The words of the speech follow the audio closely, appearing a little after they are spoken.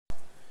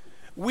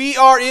We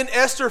are in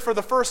Esther for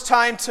the first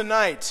time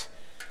tonight.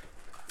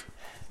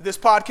 This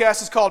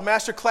podcast is called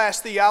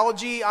Masterclass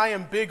Theology. I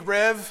am Big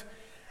Rev,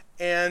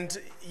 and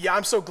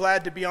I'm so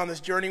glad to be on this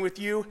journey with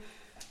you.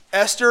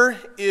 Esther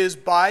is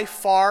by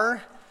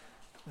far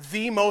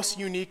the most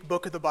unique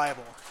book of the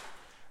Bible.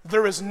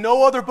 There is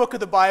no other book of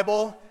the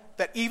Bible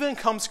that even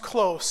comes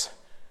close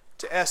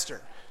to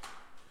Esther.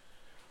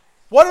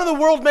 What in the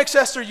world makes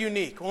Esther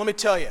unique? Well, let me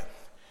tell you.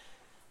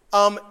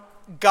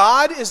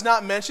 God is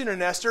not mentioned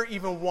in Esther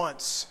even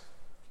once.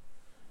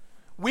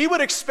 We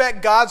would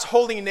expect God's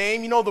holy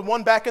name, the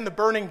one back in the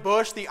burning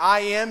bush, the I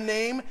am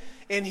name.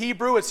 In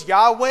Hebrew, it's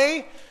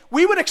Yahweh.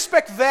 We would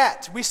expect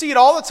that. We see it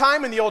all the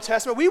time in the Old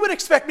Testament. We would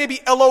expect maybe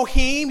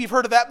Elohim. You've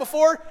heard of that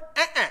before?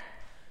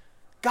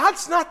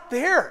 God's not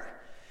there.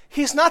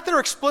 He's not there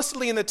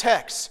explicitly in the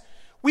text.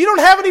 We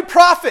don't have any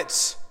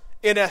prophets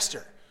in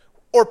Esther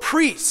or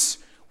priests.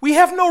 We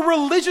have no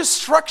religious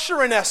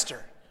structure in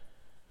Esther.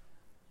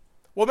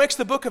 What makes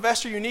the book of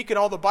Esther unique in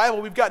all the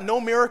Bible? We've got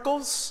no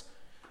miracles,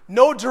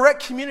 no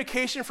direct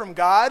communication from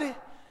God.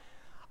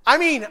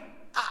 I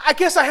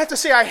guess I have to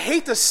say, I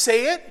hate to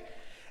say it,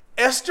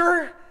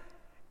 Esther,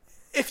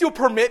 if you'll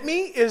permit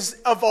me,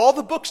 is, of all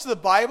the books of the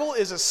Bible,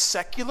 is a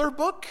secular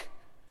book.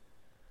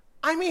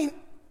 I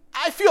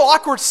feel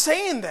awkward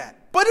saying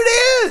that, but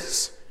it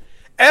is.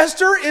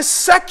 Esther is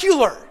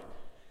secular.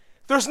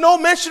 There's no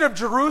mention of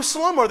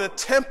Jerusalem or the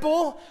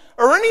temple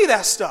or any of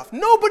that stuff.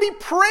 Nobody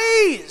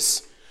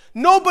prays.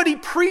 Nobody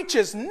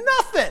preaches.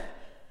 Nothing.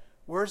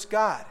 Where's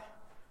God?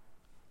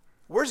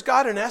 Where's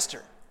God in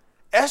Esther?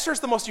 Esther's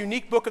the most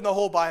unique book in the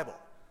whole Bible.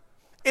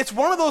 It's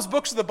one of those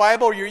books of the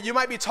Bible where you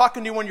might be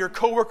talking to one of your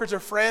coworkers or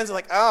friends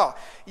like, oh,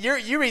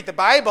 you read the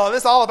Bible and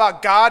it's all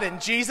about God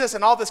and Jesus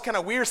and all this kind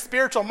of weird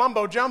spiritual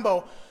mumbo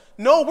jumbo.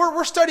 No,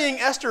 we're studying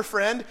Esther,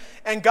 friend,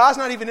 and God's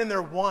not even in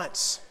there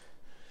once.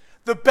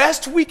 The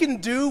best we can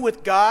do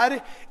with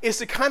God is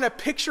to kind of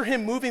picture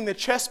him moving the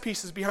chess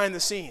pieces behind the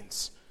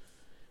scenes.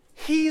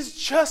 He's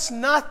just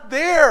not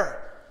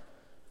there.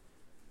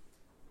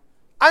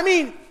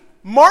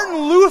 Martin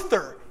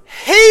Luther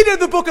hated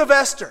the book of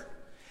Esther.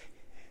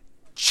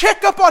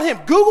 Check up on him.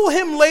 Google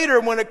him later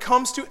when it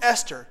comes to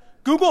Esther.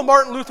 Google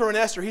Martin Luther and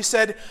Esther. He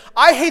said,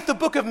 I hate the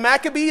book of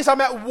Maccabees.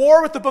 I'm at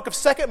war with the book of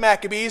 2nd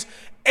Maccabees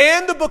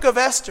and the book of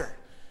Esther.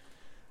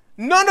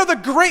 None of the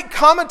great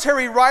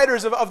commentary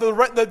writers of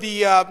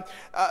the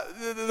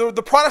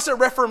Protestant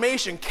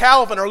Reformation,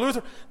 Calvin or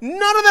Luther,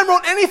 none of them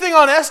wrote anything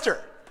on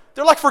Esther.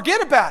 They're like,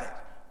 forget about it.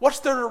 What's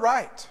there to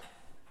write?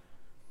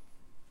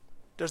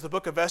 Does the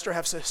book of Esther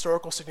have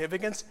historical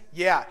significance?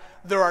 Yeah.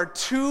 There are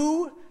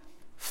 2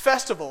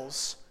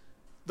 festivals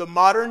the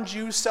modern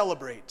Jew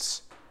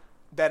celebrates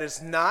that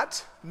is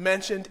not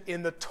mentioned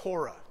in the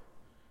Torah.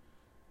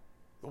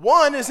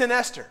 One is in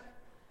Esther,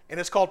 and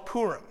it's called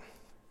Purim.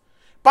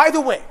 By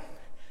the way,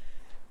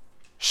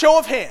 show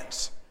of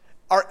hands,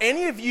 are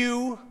any of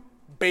you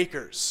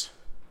bakers?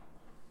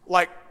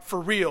 Like, for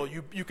real,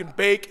 you can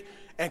bake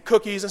and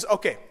cookies and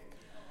okay.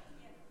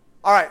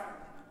 All right.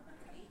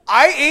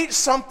 I ate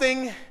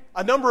something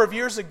a number of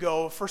years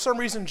ago. For some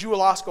reason, Jewel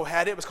Osco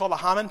had it. It was called a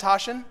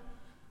Hamantaschen.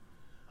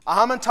 A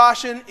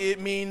Hamantaschen, it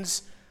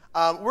means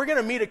we're going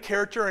to meet a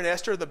character in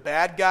Esther, the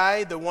bad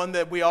guy, the one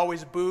that we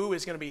always boo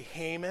is going to be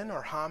Haman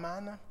or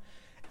Haman.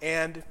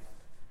 And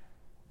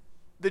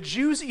the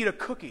Jews eat a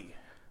cookie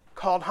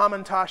called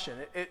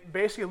Hamantaschen. It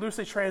basically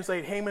loosely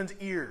translates Haman's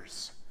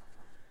ears.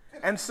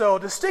 And so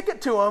to stick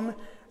it to him,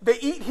 they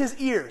eat his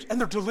ears, and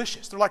they're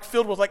delicious. They're like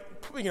filled with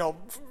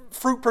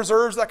fruit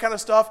preserves, that kind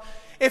of stuff.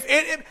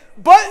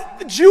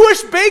 But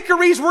Jewish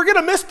bakeries, we're going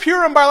to miss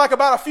Purim by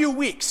about a few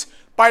weeks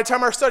by the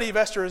time our study of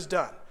Esther is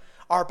done.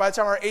 Or by the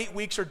time our 8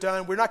 weeks are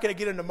done, we're not going to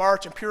get into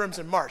March, and Purim's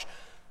in March.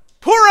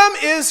 Purim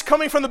is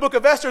coming from the book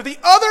of Esther. The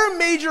other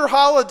major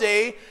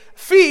holiday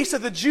feast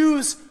that the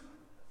Jews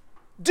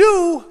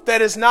do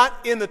that is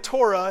not in the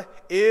Torah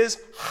is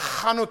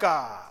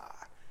Hanukkah.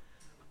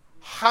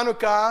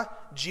 Hanukkah,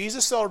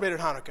 Jesus celebrated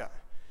Hanukkah.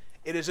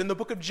 It is in the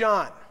book of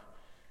John.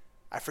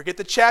 I forget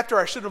the chapter,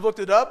 I should have looked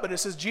it up, but it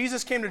says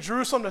Jesus came to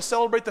Jerusalem to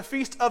celebrate the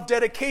Feast of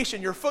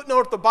Dedication. Your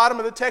footnote at the bottom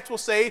of the text will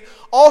say,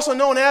 also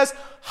known as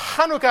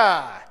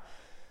Hanukkah.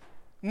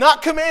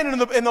 Not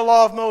commanded in the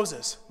law of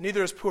Moses,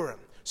 neither is Purim.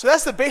 So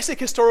that's the basic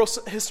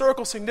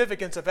historical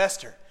significance of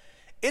Esther.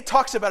 It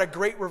talks about a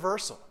great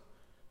reversal.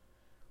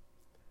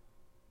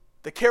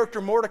 The character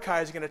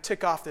Mordecai is going to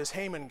tick off this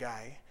Haman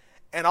guy,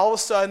 and all of a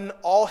sudden,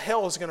 all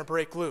hell is going to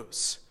break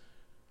loose.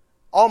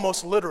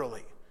 Almost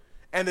literally.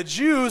 And the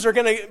Jews are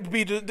going to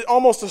be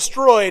almost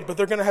destroyed, but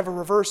they're going to have a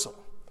reversal.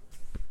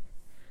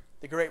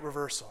 The great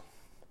reversal.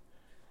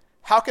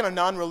 How can a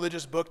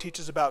non-religious book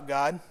teach us about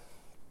God?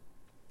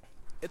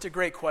 It's a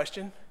great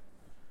question.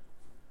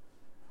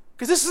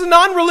 Because this is a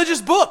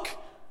non-religious book.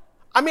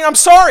 I'm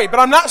sorry,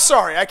 but I'm not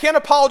sorry. I can't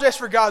apologize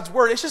for God's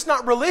word. It's just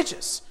not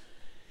religious.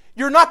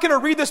 You're not going to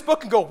read this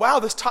book and go, wow,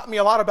 this taught me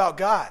a lot about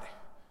God.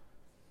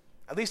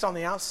 At least on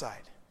the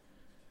outside.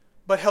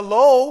 But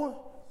hello,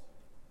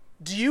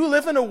 do you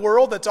live in a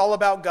world that's all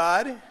about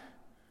God?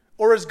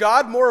 Or is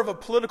God more of a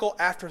political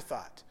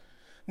afterthought?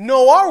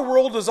 No, our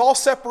world is all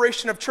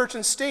separation of church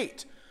and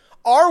state.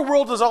 Our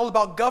world is all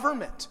about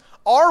government.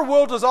 Our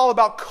world is all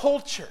about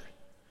culture.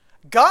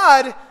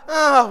 God,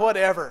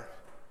 whatever.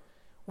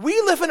 We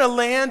live in a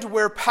land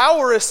where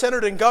power is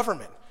centered in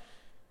government.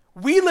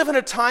 We live in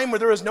a time where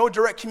there is no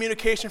direct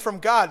communication from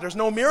God. There's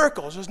no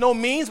miracles. There's no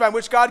means by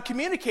which God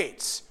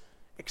communicates,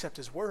 except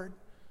his word.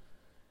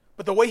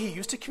 But the way he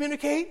used to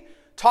communicate,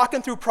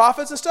 talking through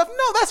prophets and stuff,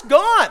 no, that's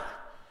gone.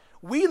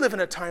 We live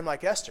in a time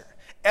like Esther.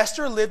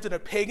 Esther lived in a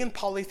pagan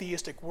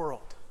polytheistic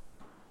world,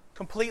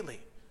 completely,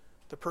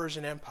 the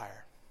Persian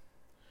Empire.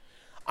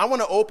 I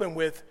want to open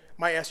with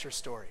my Esther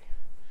story.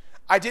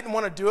 I didn't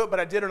want to do it, but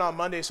I did it on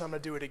Monday, so I'm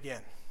going to do it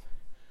again.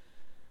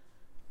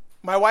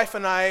 My wife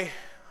and I,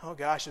 oh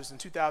gosh, it was in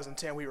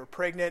 2010. We were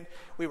pregnant.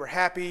 We were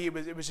happy.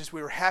 It was just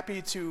we were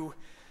happy to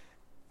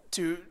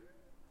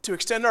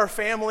extend our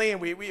family,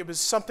 and it was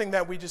something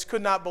that we just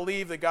could not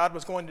believe that God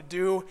was going to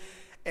do.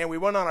 And we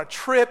went on a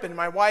trip, and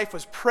my wife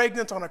was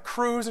pregnant on a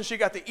cruise, and she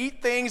got to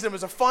eat things, and it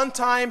was a fun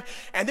time.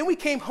 And then we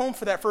came home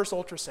for that first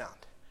ultrasound.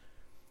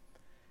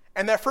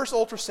 And that first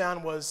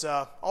ultrasound was,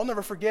 I'll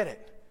never forget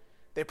it.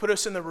 They put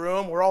us in the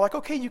room. We're all like,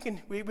 okay,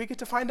 we get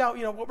to find out,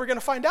 what we're going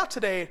to find out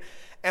today.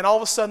 And all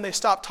of a sudden, they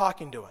stopped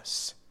talking to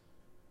us.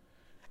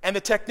 And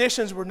the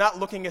technicians were not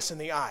looking us in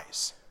the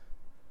eyes.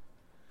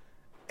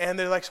 And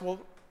they're like,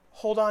 well,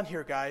 hold on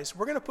here, guys.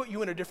 We're going to put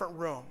you in a different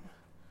room.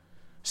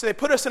 So they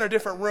put us in a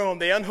different room.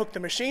 They unhooked the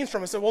machines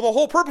from us. Said, well, the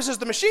whole purpose is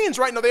the machines,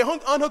 right? No, they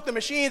unhooked the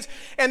machines,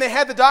 and they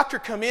had the doctor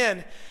come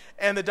in.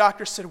 And the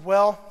doctor said,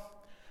 well,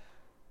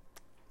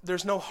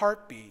 there's no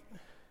heartbeat.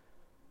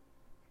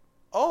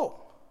 Oh.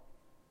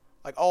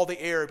 Like all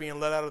the air being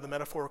let out of the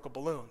metaphorical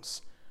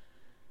balloons.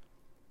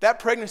 That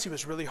pregnancy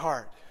was really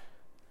hard.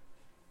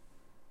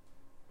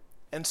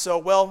 And so,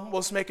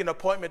 let's make an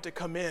appointment to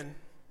come in.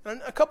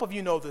 And a couple of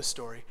you know this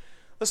story.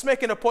 Let's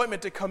make an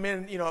appointment to come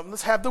in,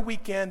 let's have the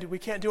weekend. We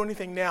can't do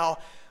anything now.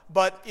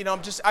 But,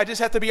 I just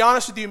have to be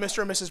honest with you,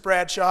 Mr. and Mrs.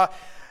 Bradshaw.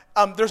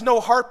 There's no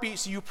heartbeat,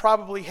 so you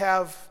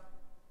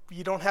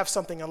don't have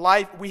something in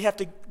life. We have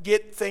to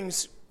get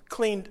things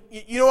cleaned.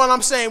 You know what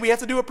I'm saying? We have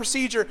to do a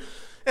procedure.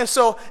 And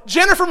so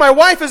Jennifer, my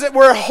wife, is that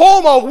we're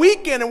home all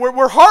weekend, and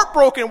we're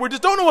heartbroken. We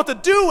just don't know what to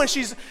do, and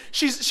she's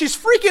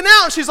freaking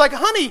out. And she's like,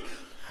 honey,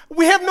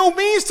 we have no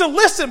means to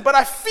listen, but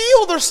I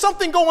feel there's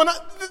something going on.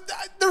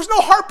 There's no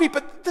heartbeat,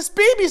 but this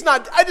baby's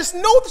not. I just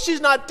know that she's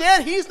not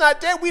dead. He's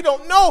not dead. We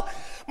don't know.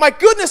 My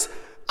goodness,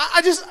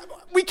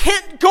 we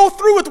can't go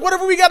through with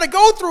whatever we got to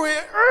go through.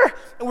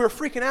 And we were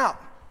freaking out.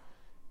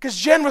 Because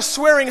Jen was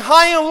swearing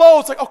high and low.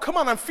 It's like, oh, come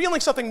on, I'm feeling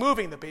something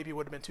moving. The baby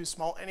would have been too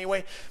small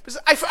anyway.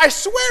 I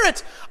swear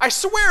it. I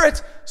swear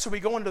it. So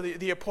we go into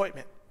the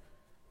appointment.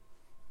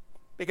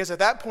 Because at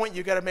that point,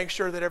 you got to make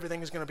sure that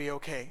everything is going to be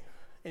okay.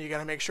 And you got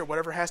to make sure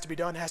whatever has to be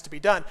done has to be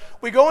done.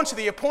 We go into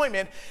the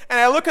appointment, and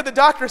I look at the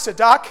doctor and said,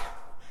 Doc,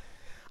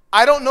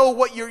 I don't know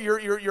what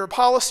your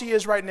policy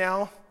is right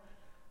now,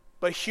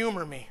 but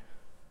humor me.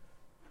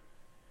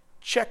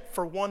 Check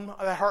for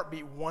that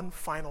heartbeat one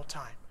final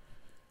time.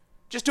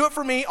 Just do it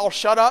for me. I'll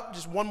shut up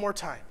just one more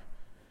time.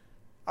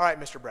 All right,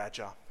 Mr.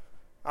 Bradshaw.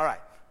 All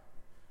right.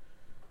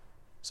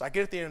 So I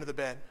get at the end of the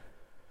bed,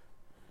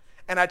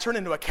 and I turn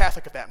into a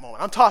Catholic at that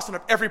moment. I'm tossing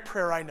up every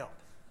prayer I know.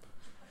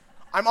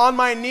 I'm on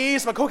my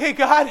knees. I'm like, okay,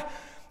 God,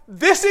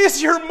 this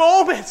is your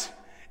moment.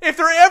 If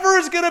there ever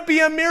is going to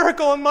be a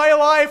miracle in my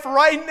life,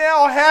 right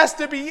now has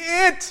to be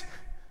it.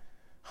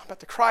 I'm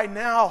about to cry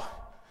now.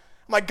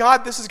 I'm like,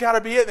 God, this has got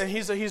to be it. And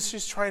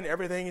he's trying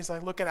everything. He's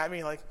like looking at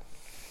me like,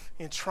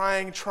 and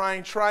trying.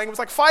 It was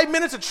like 5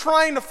 minutes of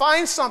trying to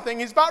find something.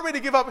 He's about ready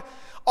to give up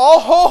all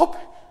hope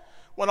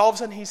when all of a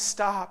sudden he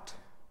stopped.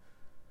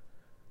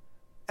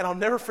 And I'll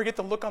never forget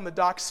the look on the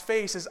doc's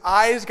face. His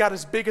eyes got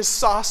as big as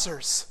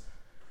saucers.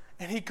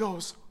 And he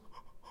goes,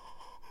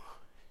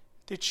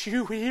 did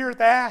you hear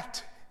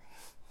that?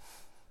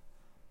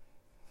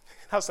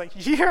 And I was like,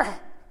 yeah.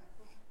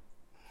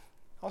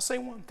 I'll say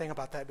one thing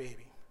about that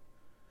baby.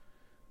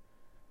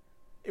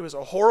 It was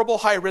a horrible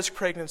high-risk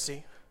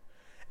pregnancy.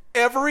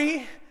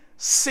 Every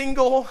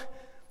single,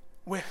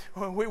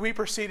 we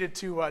proceeded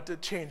to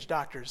change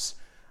doctors.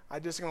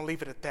 I'm just going to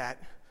leave it at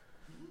that.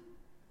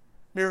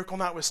 Miracle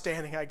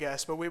notwithstanding, I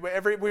guess. But we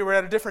were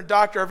at a different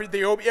doctor. Every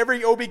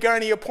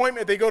OB-GYN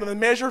appointment, they go to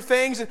measure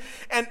things.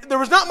 And there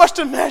was not much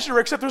to measure,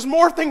 except there's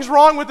more things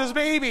wrong with this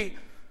baby.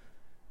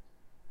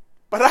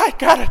 But I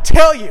got to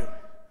tell you,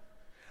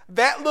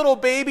 that little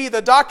baby,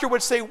 the doctor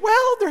would say,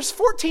 well, there's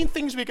 14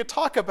 things we could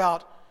talk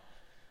about.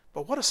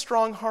 But what a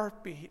strong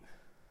heartbeat.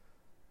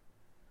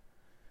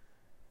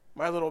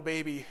 My little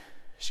baby,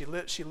 she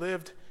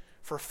lived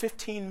for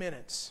 15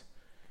 minutes.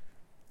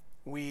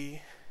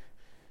 We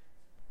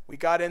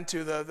got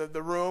into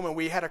the room, and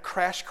we had a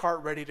crash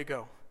cart ready to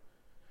go.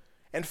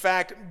 In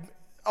fact,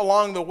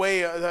 along the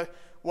way,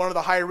 one of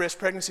the high-risk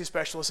pregnancy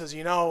specialists says,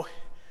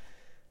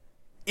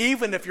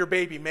 even if your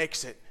baby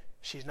makes it,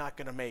 she's not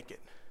going to make it.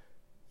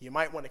 You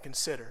might want to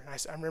consider.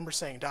 And I remember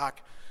saying,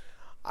 Doc,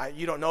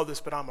 you don't know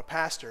this, but I'm a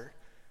pastor,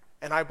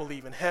 and I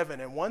believe in heaven.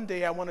 And one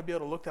day I want to be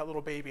able to look that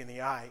little baby in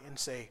the eye and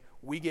say,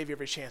 We gave you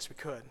every chance we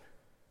could.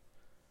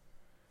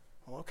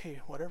 Well,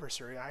 okay, whatever,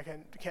 sir. I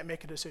can't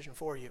make a decision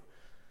for you.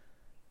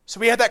 So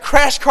we had that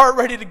crash cart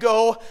ready to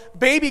go.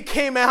 Baby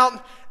came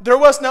out. There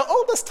was no,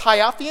 let's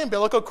tie off the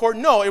umbilical cord.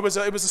 No, it was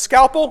a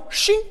scalpel.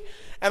 Shing.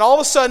 And all of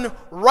a sudden,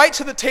 right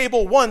to the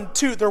table, 1,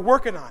 2, they're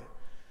working on.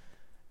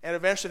 And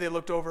eventually they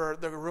looked over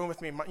the room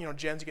with me.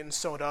 Jen's getting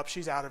sewed up.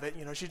 She's out of it.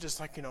 She's just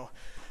like,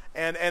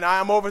 And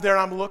I'm over there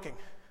and I'm looking.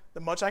 The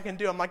much I can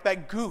do. I'm like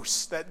that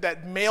goose,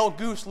 that male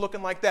goose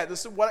looking like that.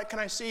 This is what can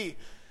I see?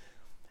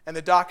 And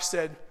the doc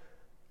said,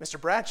 Mr.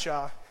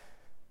 Bradshaw,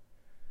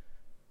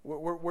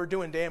 we're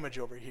doing damage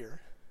over here.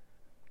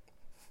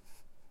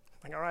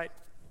 I'm like, all right.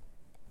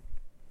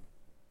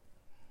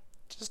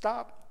 Just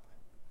stop.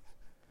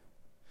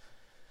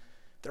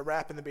 They're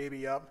wrapping the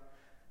baby up.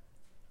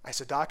 I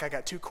said, Doc, I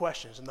got 2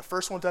 questions. And the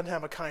first one doesn't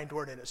have a kind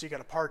word in it, so you got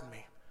to pardon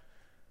me.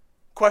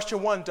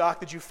 Question 1, Doc,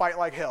 did you fight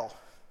like hell?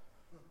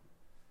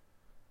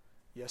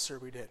 Yes, sir,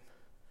 we did.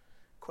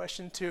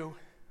 Question 2,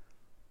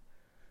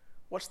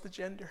 what's the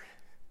gender?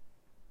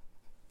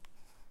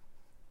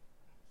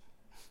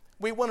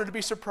 We wanted to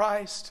be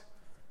surprised.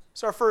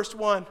 It's our first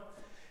one.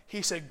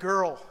 He said,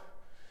 girl.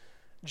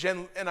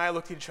 Jen and I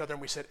looked at each other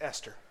and we said,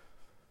 Esther.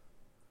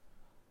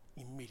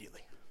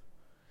 Immediately.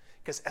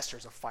 Because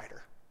Esther's a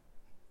fighter.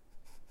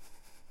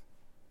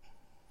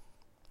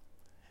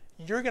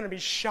 You're going to be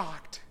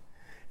shocked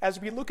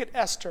as we look at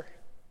Esther.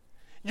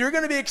 You're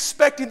going to be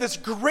expecting this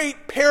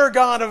great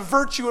paragon of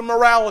virtue and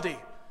morality.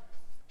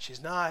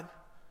 She's not.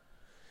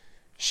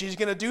 She's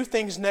going to do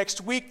things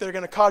next week that are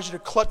going to cause you to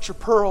clutch your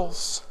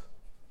pearls.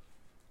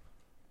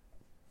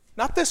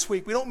 Not this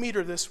week. We don't meet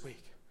her this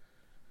week.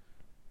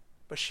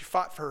 But she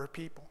fought for her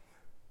people.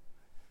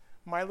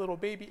 My little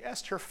baby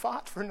Esther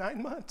fought for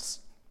 9 months.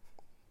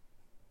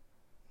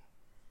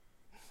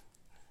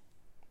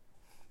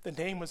 The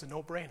name was a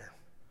no-brainer.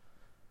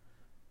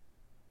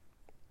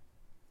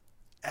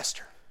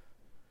 Esther.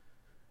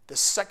 The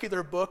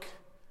secular book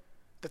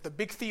that the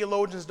big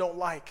theologians don't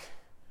like.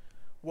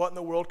 What in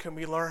the world can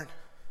we learn?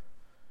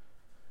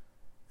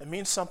 It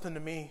means something to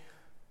me.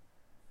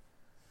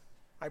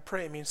 I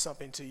pray it means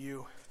something to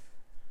you.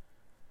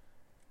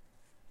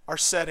 Our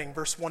setting,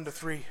 verse 1 to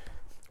 3.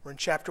 We're in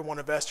chapter 1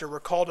 of Esther. We're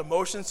called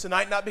emotions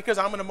tonight, not because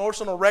I'm an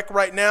emotional wreck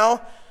right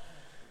now.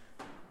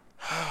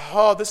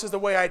 Oh, this is the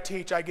way I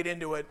teach. I get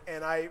into it,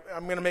 and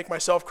I'm going to make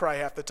myself cry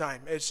half the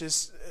time. It's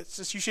just,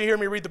 you should hear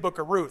me read the book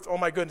of Ruth. Oh,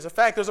 my goodness. In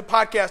fact, there's a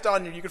podcast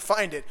on here. You can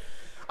find it.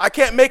 I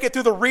can't make it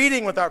through the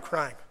reading without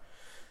crying.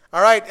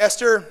 All right,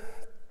 Esther,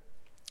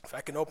 if I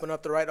can open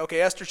up the right.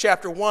 Okay, Esther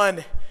chapter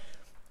 1.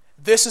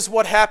 This is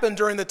what happened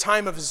during the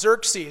time of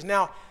Xerxes.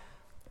 Now,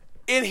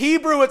 in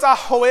Hebrew, it's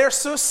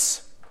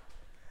Ahasuerus.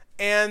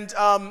 And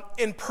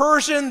in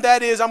Persian,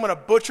 that is, I'm going to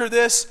butcher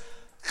this,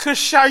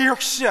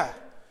 Ksharsha.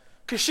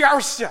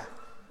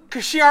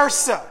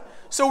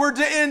 So we're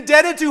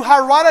indebted to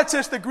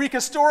Herodotus, the Greek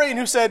historian,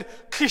 who said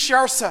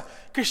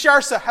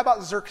Ksharsha. How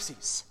about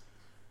Xerxes?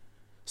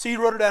 So he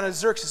wrote it down as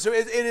Xerxes. So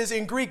it is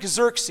in Greek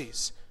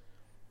Xerxes,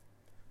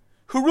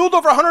 who ruled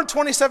over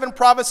 127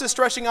 provinces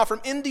stretching out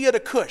from India to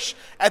Kush.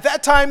 At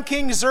that time,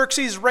 King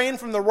Xerxes reigned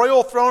from the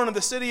royal throne in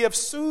the city of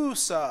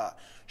Susa,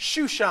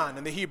 Shushan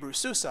in the Hebrew,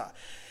 Susa.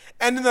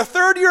 And in the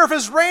 3rd year of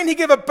his reign, he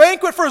gave a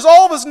banquet for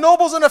all of his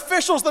nobles and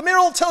officials, the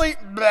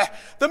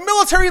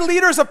military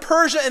leaders of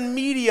Persia and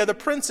Media, the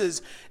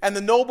princes, and the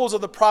nobles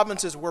of the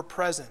provinces were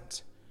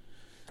present.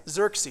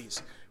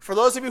 Xerxes. For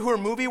those of you who are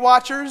movie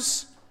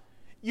watchers,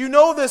 you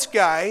know this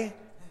guy.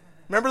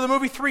 Remember the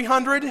movie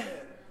 300? All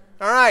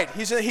right,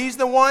 he's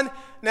the one.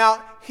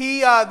 Now,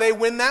 they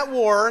win that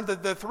war,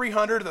 the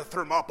 300, the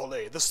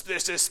Thermopylae, this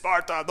is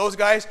Sparta. Those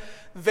guys,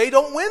 they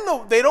don't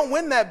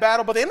win that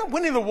battle, but they end up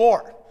winning the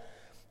war.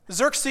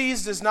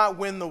 Xerxes does not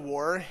win the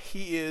war.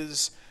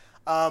 He's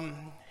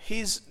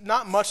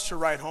not much to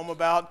write home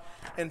about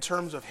in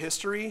terms of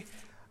history.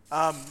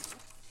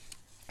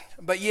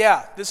 But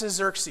yeah, this is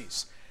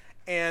Xerxes.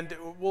 And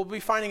we'll be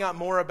finding out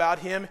more about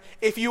him.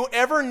 If you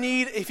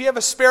have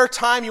a spare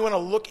time, you want to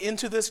look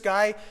into this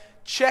guy,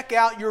 check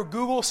out your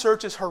Google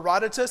searches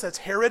Herodotus. That's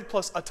Herod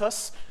plus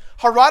Atus.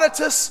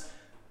 Herodotus,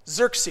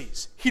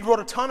 Xerxes. He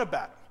wrote a ton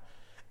about him.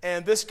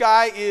 And this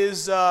guy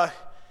is...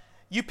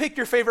 you pick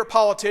your favorite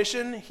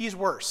politician, he's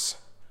worse.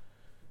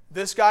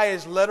 This guy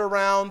is led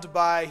around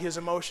by his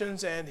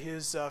emotions and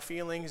his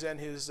feelings and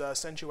his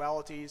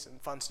sensualities and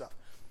fun stuff.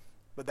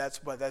 But that's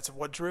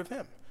what drove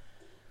him.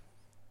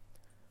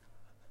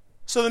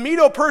 So the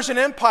Medo-Persian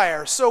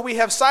Empire. So we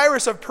have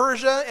Cyrus of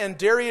Persia and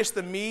Darius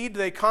the Mede.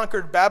 They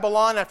conquered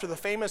Babylon after the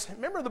famous,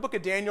 remember in the book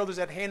of Daniel, there's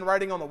that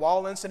handwriting on the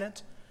wall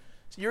incident?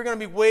 So you're going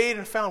to be weighed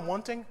and found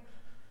wanting?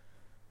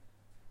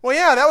 Well,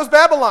 yeah, that was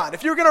Babylon.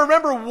 If you're going to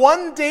remember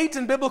one date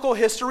in biblical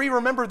history,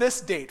 remember this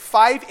date,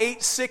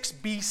 586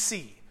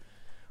 BC.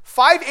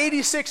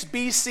 586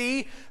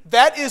 BC,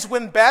 that is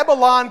when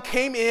Babylon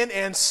came in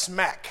and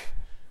smack.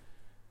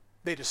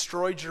 They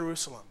destroyed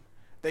Jerusalem.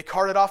 They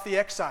carted off the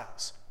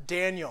exiles.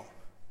 Daniel,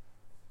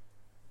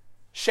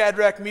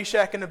 Shadrach,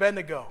 Meshach, and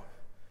Abednego,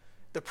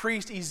 the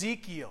priest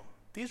Ezekiel.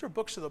 These were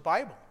books of the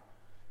Bible.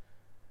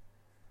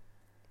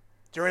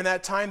 During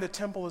that time, the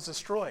temple is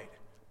destroyed.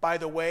 By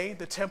the way,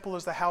 the temple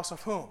is the house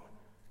of whom?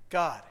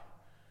 God.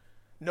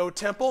 No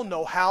temple,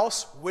 no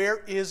house.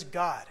 Where is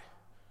God?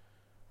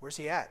 Where's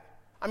he at?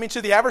 I mean,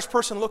 to the average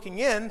person looking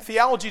in,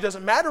 theology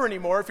doesn't matter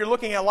anymore. If you're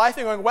looking at life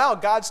and going, wow,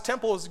 God's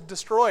temple is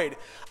destroyed,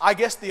 I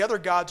guess the other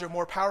gods are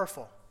more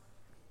powerful.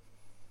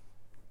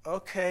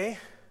 Okay,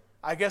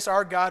 I guess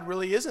our God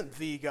really isn't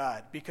the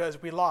God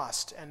because we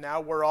lost, and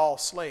now we're all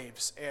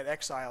slaves and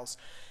exiles.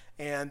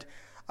 And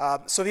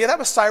so that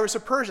was Cyrus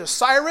of Persia.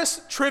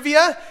 Cyrus,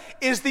 trivia,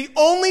 is the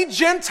only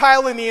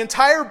Gentile in the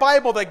entire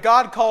Bible that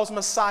God calls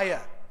Messiah.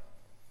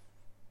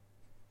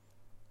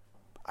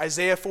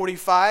 Isaiah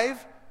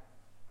 45,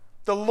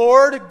 the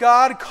Lord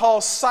God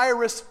calls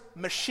Cyrus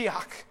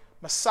Mashiach,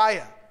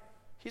 Messiah.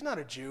 He's not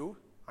a Jew,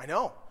 I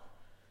know.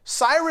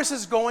 Cyrus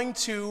is going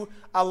to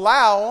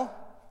allow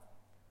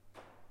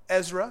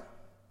Ezra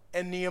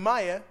and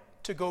Nehemiah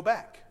to go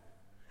back.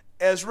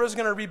 Ezra is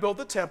going to rebuild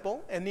the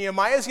temple, and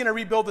Nehemiah is going to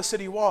rebuild the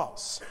city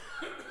walls.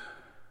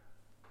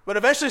 But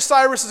eventually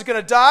Cyrus is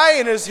going to die,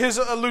 and his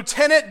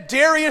lieutenant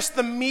Darius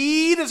the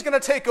Mede is going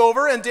to take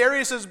over, and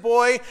Darius'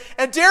 boy,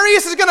 and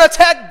Darius is going to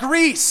attack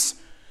Greece.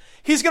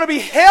 He's going to be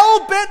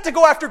hell-bent to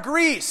go after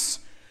Greece,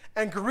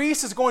 and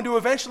Greece is going to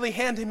eventually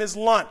hand him his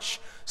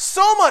lunch.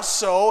 So much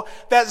so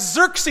that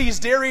Xerxes,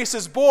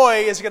 Darius'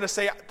 boy, is going to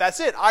say, that's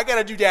it, I got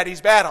to do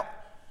daddy's battle.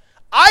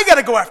 I got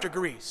to go after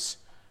Greece.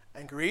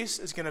 And Greece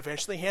is going to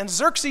eventually hand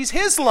Xerxes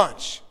his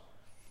lunch.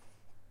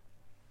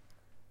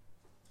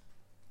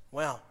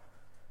 Well,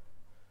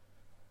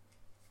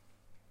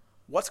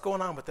 what's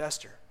going on with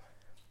Esther?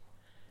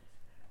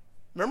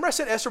 Remember I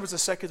said Esther was a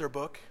secular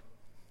book?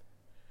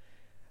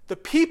 The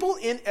people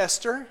in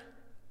Esther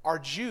are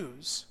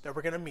Jews that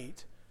we're going to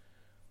meet,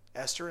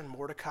 Esther and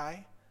Mordecai.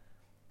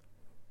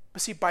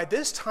 But see, by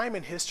this time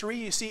in history,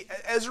 you see,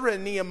 Ezra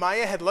and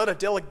Nehemiah had led a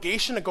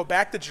delegation to go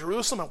back to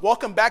Jerusalem and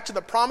welcome back to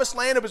the Promised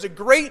Land. It was a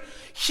great,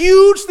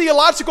 huge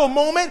theological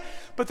moment.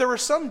 But there were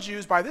some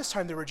Jews, by this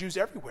time there were Jews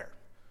everywhere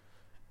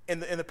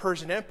in the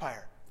Persian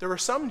Empire. There were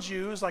some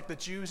Jews, like the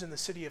Jews in the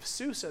city of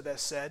Susa,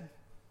 that said,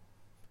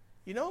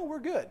 you know, we're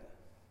good.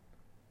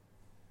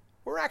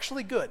 We're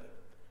actually good.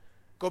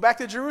 Go back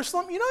to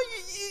Jerusalem. You know,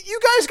 you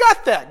guys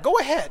got that. Go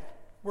ahead.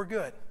 We're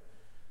good.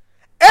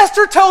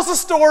 Esther tells the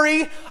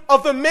story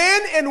of the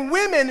men and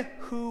women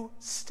who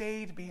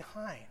stayed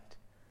behind,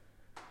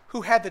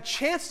 who had the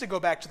chance to go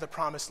back to the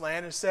Promised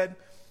Land and said,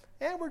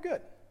 yeah, we're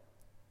good.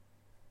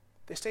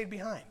 They stayed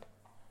behind.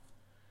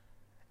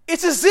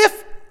 It's as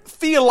if,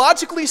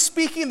 theologically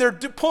speaking, they're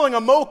pulling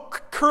a Mo,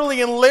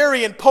 Curly, and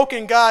Larry and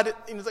poking God,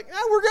 and he's like,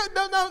 we're good.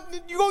 No,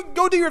 you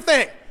go do your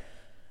thing.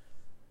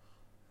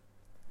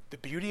 The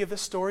beauty of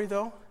this story,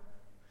 though,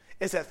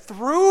 is that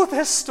through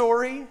this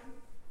story,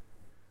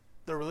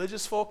 the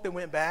religious folk that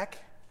went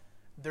back,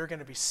 they're going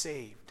to be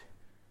saved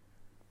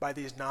by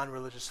these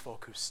non-religious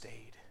folk who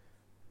stayed.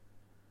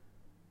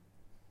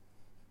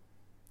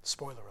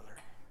 Spoiler alert.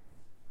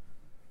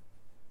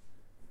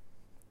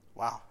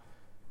 Wow.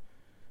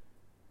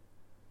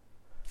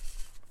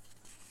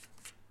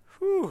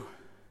 Whew.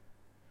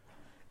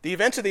 The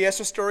events of the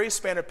Esther story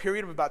span a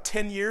period of about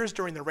 10 years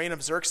during the reign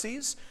of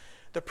Xerxes.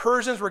 The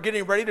Persians were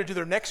getting ready to do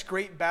their next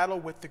great battle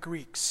with the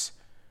Greeks.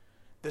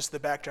 This is the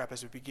backdrop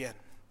as we begin.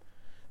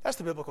 That's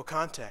the biblical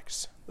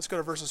context. Let's go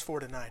to verses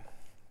 4 to 9.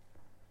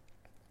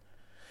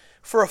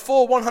 For a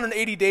full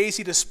 180 days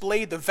he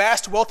displayed the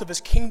vast wealth of his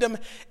kingdom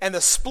and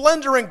the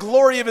splendor and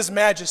glory of his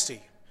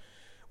majesty.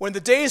 When the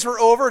days were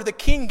over, the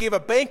king gave a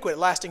banquet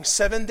lasting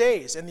 7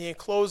 days in the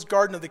enclosed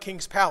garden of the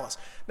king's palace.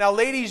 Now,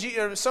 ladies,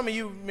 some of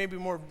you, maybe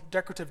more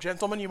decorative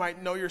gentlemen, you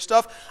might know your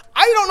stuff.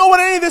 I don't know what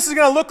any of this is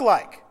going to look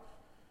like.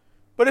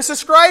 But it's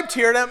described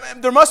here.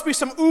 There must be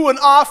some ooh and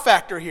ah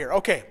factor here.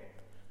 Okay.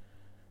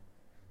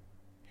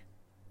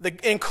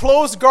 The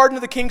enclosed garden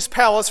of the king's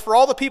palace for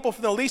all the people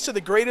from the least to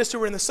the greatest who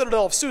were in the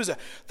citadel of Susa.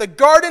 The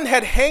garden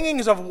had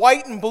hangings of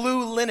white and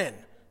blue linen.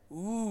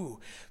 Ooh.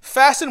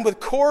 Fastened with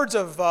cords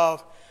of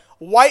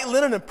white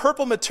linen and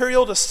purple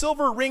material to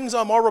silver rings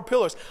on marble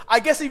pillars. I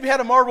guess if you had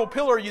a marble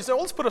pillar, you said,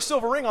 well, let's put a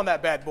silver ring on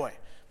that bad boy.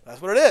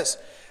 That's what it is.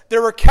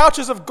 There were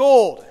couches of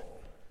gold.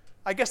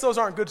 I guess those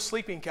aren't good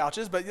sleeping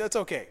couches, but that's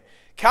okay.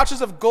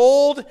 Couches of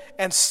gold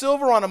and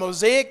silver on a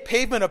mosaic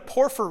pavement of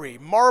porphyry,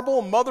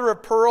 marble, mother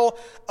of pearl,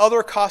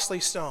 other costly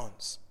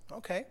stones.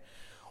 Okay.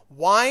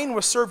 Wine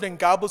was served in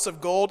goblets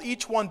of gold,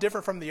 each one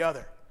different from the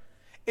other.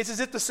 It's as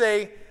if to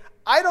say,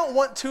 I don't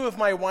want two of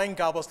my wine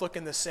goblets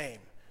looking the same.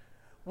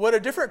 Would a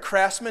different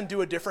craftsman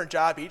do a different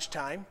job each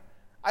time?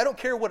 I don't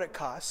care what it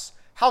costs.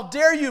 How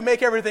dare you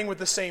make everything with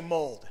the same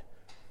mold?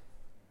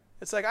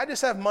 It's like, I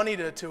just have money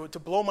to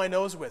blow my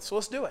nose with, so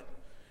let's do it.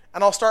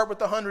 And I'll start with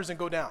the hundreds and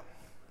go down.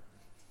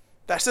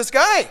 That's this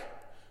guy.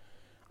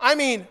 I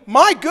mean,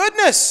 my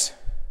goodness.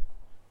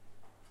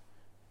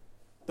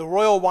 The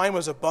royal wine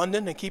was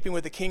abundant in keeping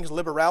with the king's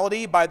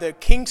liberality. By the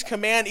king's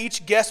command,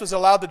 each guest was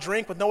allowed to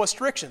drink with no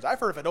restrictions. I've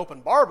heard of an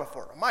open bar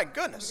before. My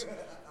goodness.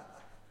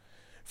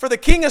 For the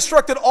king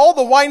instructed all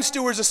the wine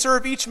stewards to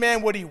serve each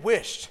man what he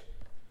wished.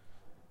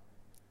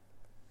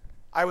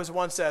 I was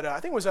once at, I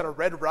think it was at a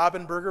Red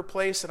Robin burger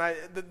place, and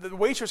the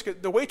waitress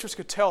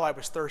could tell I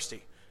was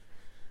thirsty.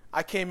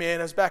 I came in,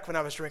 it was back when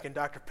I was drinking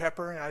Dr.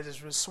 Pepper, and I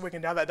just was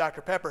swigging down that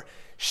Dr. Pepper.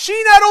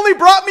 She not only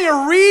brought me a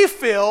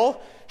refill,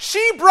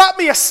 she brought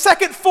me a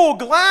second full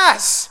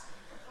glass.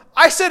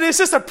 I said, is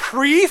this a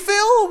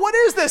pre-fill? What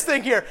is this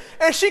thing here?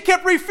 And she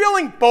kept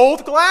refilling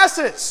both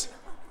glasses.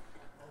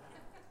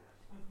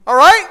 All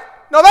right?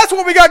 Now that's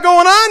what we got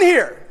going on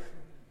here.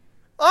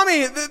 I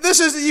mean, this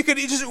is, you could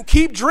just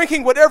keep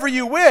drinking whatever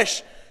you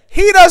wish.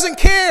 He doesn't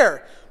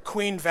care.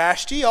 Queen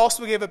Vashti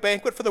also gave a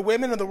banquet for the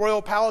women in the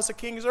royal palace of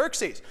King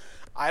Xerxes.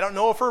 I don't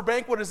know if her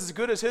banquet is as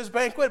good as his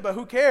banquet, but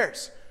who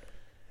cares?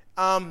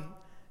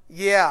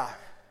 Yeah,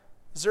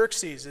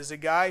 Xerxes is a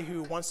guy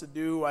who wants to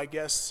do, I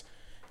guess,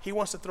 he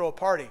wants to throw a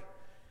party.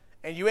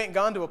 And you ain't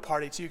gone to a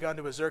party till you've gone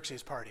to a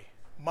Xerxes party.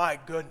 My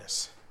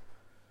goodness.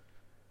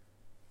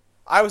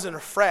 I was in a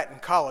frat in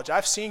college.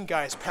 I've seen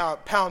guys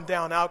pound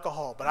down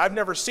alcohol, but I've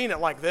never seen it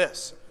like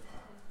this.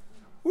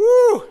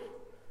 Woo!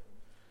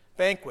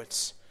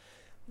 Banquets.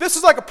 This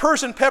is like a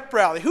Persian pep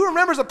rally. Who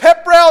remembers a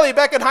pep rally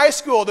back in high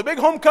school? The big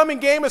homecoming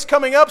game is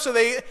coming up, so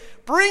they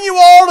bring you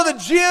all to the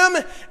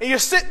gym, and you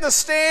sit in the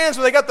stands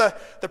where they got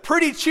the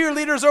pretty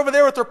cheerleaders over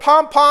there with their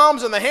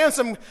pom-poms and the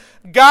handsome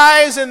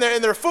guys in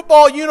their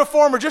football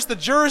uniform or just the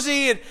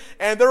jersey,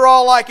 and they're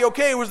all like,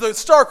 okay, was the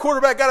star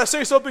quarterback got to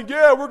say something?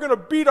 Yeah, we're going to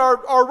beat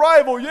our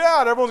rival, yeah,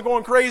 and everyone's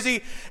going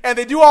crazy, and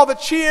they do all the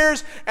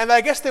cheers, and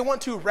I guess they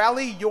want to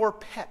rally your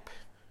pep.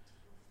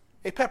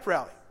 A pep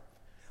rally.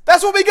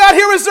 That's what we got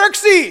here with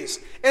Xerxes.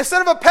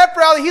 Instead of a pep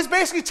rally, he's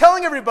basically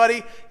telling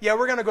everybody, yeah,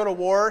 we're going to go to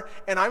war,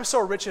 and I'm so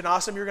rich and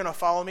awesome, you're going to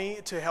follow me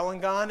to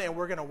Helengon, and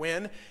we're going to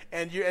win.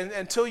 And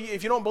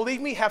if you don't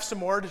believe me, have some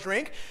more to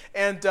drink.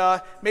 And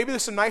maybe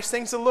there's some nice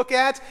things to look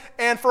at.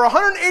 And for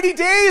 180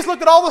 days,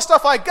 look at all the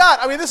stuff I got.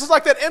 I mean, this is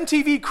like that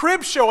MTV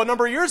Cribs show a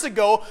number of years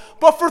ago,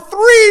 but for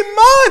 3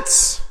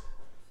 months.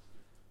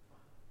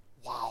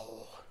 Wow.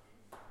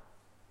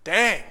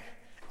 Dang.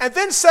 And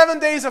then 7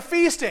 days of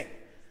feasting.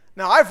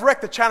 Now, I've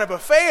wrecked the China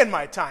buffet in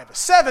my time, but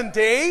 7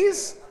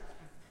 days?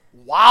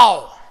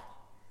 Wow.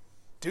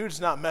 Dude's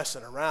not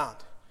messing around.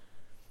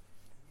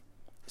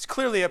 It's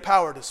clearly a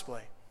power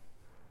display.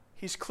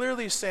 He's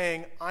clearly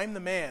saying, I'm the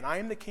man. I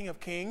am the King of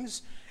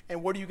Kings,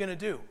 and what are you going to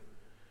do?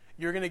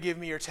 You're going to give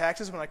me your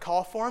taxes when I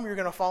call for them? You're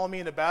going to follow me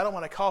into battle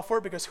when I call for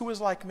it? Because who is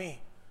like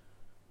me?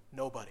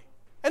 Nobody.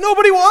 And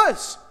nobody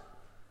was.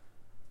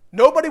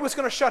 Nobody was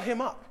going to shut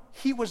him up.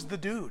 He was the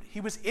dude.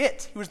 He was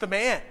it. He was the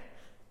man.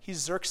 He's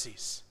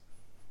Xerxes.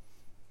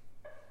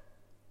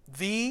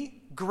 The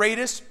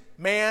greatest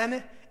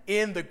man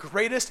in the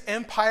greatest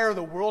empire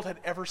the world had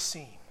ever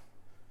seen.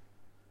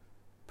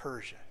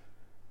 Persia.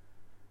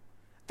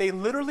 They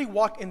literally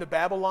walked into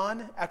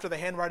Babylon after the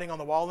handwriting on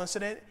the wall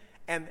incident,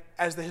 and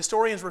as the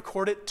historians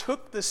record it,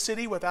 took the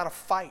city without a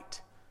fight.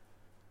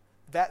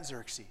 That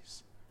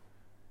Xerxes.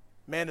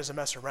 Man doesn't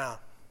mess around.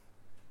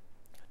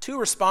 2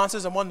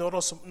 responses and one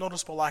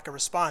noticeable lack of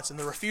response. And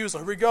the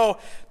refusal. Here we go.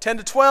 10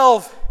 to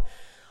 12.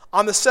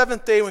 On the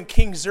 7th day when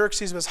King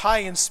Xerxes was high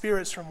in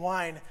spirits from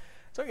wine.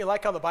 Don't you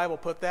like how the Bible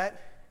put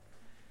that?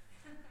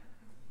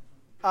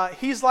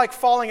 He's like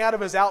falling out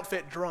of his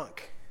outfit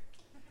drunk.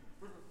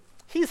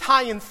 He's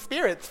high in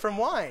spirits from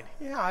wine.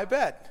 Yeah, I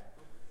bet.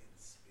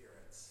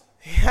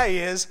 Yeah, he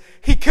is.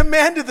 He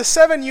commanded the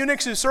 7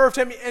 eunuchs who served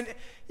him. And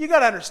you got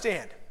to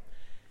understand,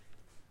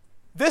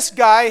 this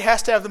guy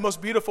has to have the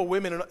most beautiful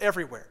women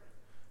everywhere.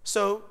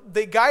 So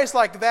the guys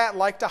like that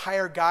like to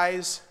hire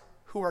guys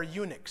who are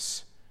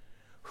eunuchs,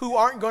 who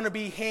aren't going to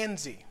be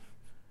handsy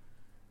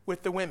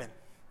with the women.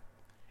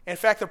 In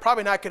fact, they're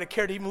probably not going to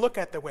care to even look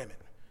at the women.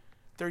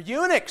 They're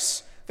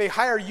eunuchs. They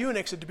hire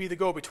eunuchs to be the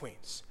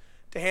go-betweens,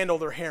 to handle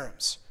their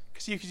harems.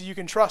 Because you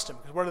can trust them,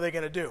 because what are they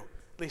going to do?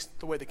 At least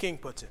the way the king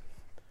puts it.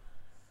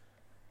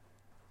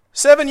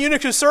 7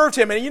 eunuchs who served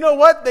him, and you know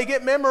what? They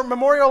get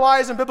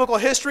memorialized in biblical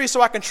history,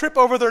 so I can trip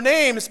over their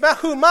names.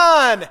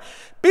 Mahuman,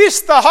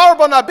 Bista,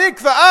 Harbon,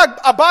 Abigtha,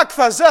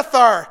 Abagtha,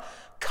 Zethar,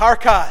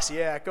 Carcass,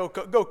 yeah, go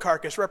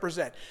Carcass,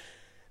 represent.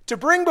 To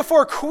bring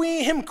before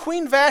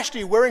Queen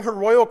Vashti wearing her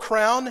royal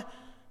crown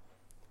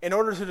in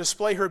order to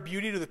display her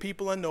beauty to the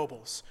people and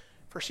nobles,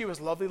 for she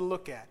was lovely to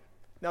look at.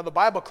 Now the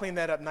Bible cleaned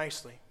that up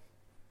nicely.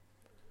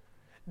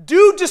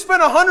 Dude just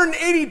spent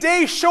 180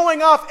 days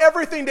showing off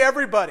everything to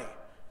everybody.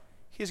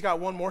 He's got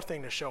one more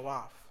thing to show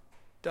off,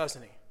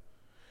 doesn't he?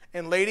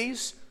 And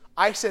ladies,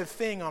 I said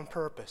thing on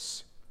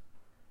purpose.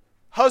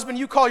 Husband,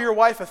 you call your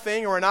wife a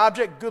thing or an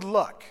object, good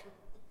luck.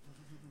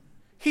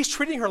 He's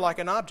treating her like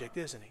an object,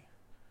 isn't he?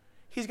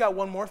 He's got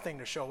one more thing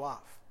to show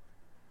off.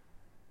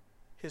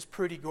 His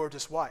pretty,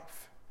 gorgeous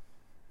wife,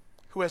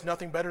 who has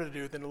nothing better to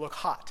do than to look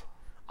hot.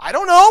 I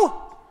don't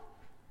know.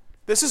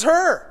 This is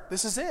her.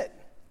 This is it.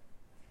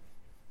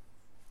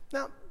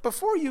 Now,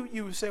 before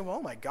you say, well,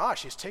 oh my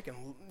gosh, he's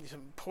taking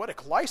some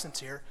poetic license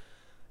here.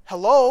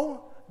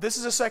 Hello, this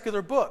is a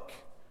secular book.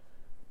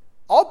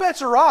 All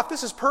bets are off.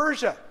 This is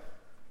Persia.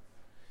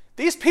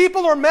 These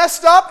people are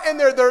messed up, and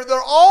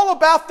they're all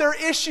about their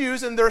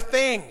issues and their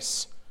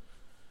things.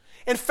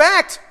 In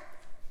fact,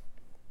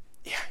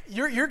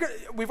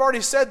 we've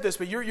already said this,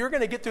 but you're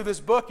going to get through this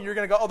book and you're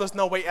going to go, oh, there's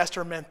no way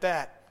Esther meant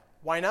that.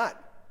 Why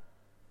not?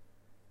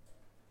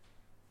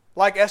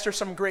 Like Esther,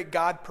 some great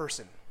God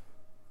person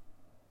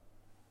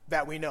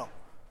that we know.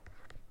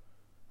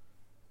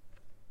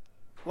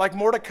 Like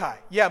Mordecai.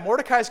 Yeah,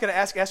 Mordecai is going to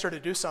ask Esther to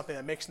do something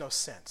that makes no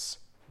sense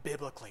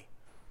biblically.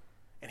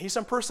 And he's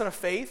some person of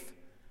faith.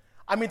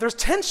 I mean, there's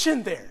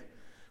tension there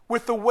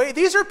with the way,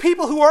 these are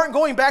people who aren't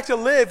going back to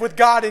live with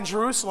God in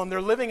Jerusalem.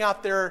 They're living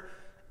out there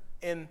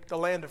in the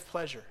land of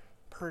pleasure,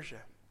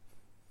 Persia.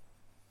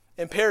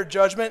 Impaired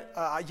judgment?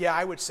 Yeah,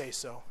 I would say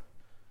so.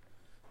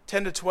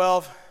 10 to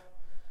 12.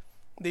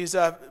 These,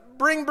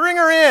 bring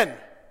her in.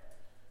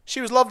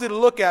 She was lovely to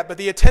look at, but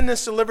the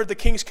attendants delivered the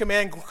king's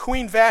command.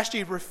 Queen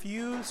Vashti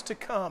refused to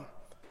come.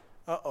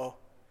 Uh-oh.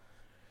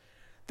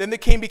 Then the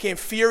king became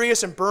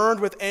furious and burned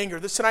with anger.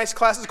 Tonight's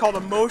class is called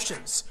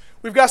Emotions.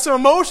 We've got some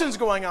emotions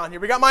going on here.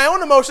 We got my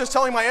own emotions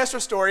telling my Esther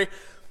story.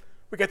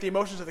 We got the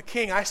emotions of the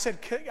king. I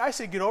said,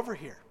 get over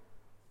here.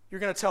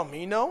 You're going to tell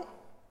me no?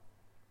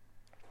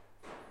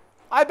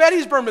 I bet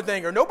he's burned with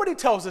anger. Nobody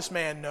tells this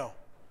man no.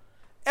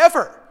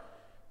 Ever.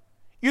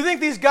 You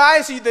think these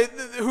guys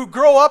who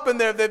grow up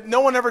and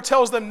no one ever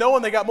tells them no,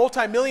 and they got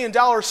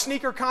multi-million-dollar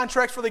sneaker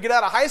contracts before they get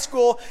out of high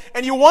school,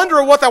 and you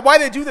wonder why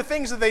they do the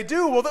things that they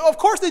do? Well, of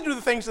course they do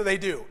the things that they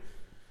do.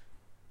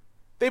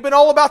 They've been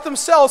all about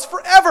themselves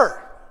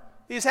forever,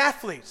 these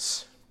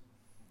athletes.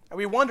 And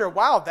we wonder,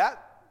 wow,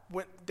 that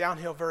went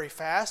downhill very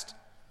fast.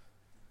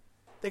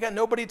 They got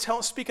nobody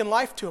speaking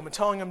life to them and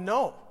telling them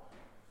no.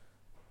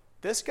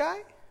 This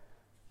guy?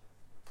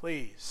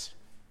 Please.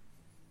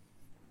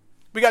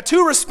 We got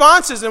two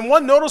responses and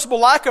one noticeable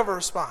lack of a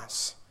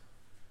response.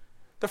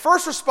 The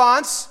first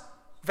response,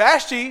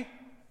 Vashti,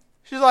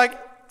 she's like,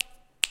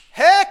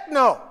 heck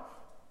no.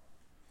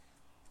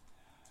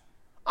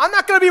 I'm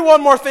not going to be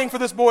one more thing for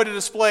this boy to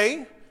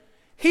display.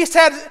 He's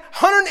had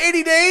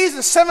 180 days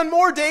and 7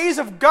 more days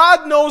of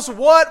God knows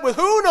what with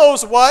who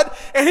knows what,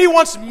 and he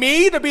wants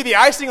me to be the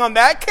icing on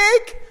that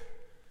cake?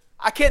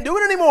 I can't do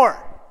it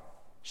anymore.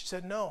 She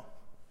said no.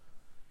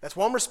 That's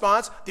one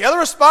response. The other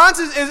response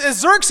is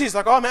Xerxes,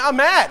 like, oh man, I'm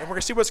mad, and we're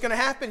going to see what's going to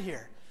happen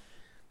here.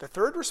 The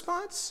third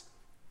response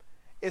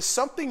is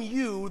something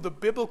you, the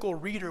biblical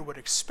reader, would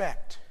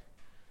expect.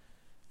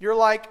 You're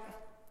like,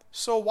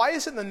 so why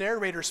isn't the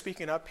narrator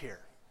speaking up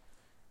here?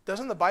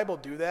 Doesn't the Bible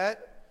do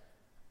that?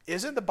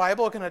 Isn't the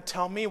Bible going to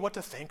tell me what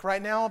to think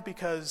right now?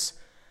 Because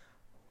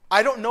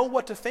I don't know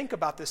what to think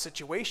about this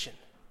situation.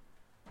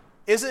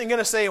 Isn't it going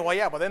to say, well,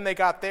 yeah, well, then they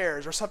got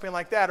theirs, or something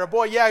like that? Or,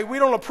 boy, yeah, we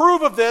don't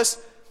approve of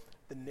this.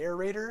 The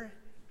narrator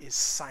is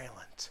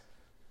silent.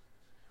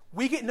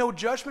 We get no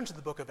judgment to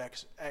the book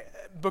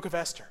of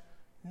Esther.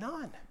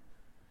 None.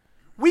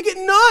 We get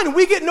none.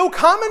 We get no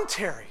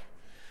commentary.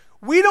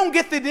 We don't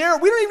get the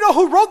narrator. We don't even know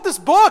who wrote this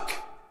book.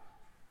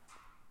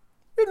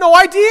 We have no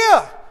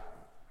idea.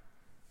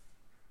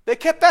 They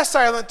kept that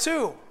silent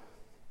too.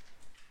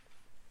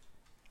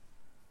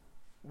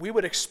 We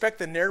would expect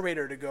the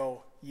narrator to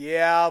go,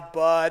 yeah,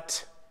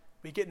 but.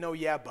 We get no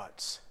yeah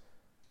buts.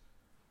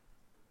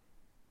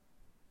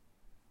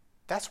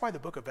 That's why the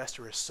book of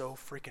Esther is so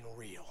freaking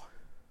real.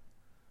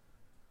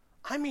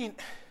 I mean,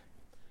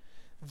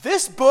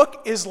 this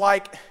book is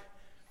like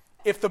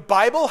if the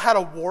Bible had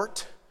a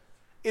wart,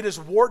 it is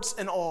warts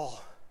and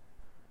all.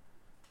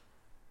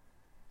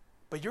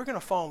 But you're going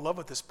to fall in love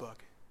with this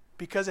book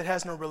because it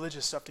has no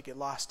religious stuff to get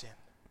lost in.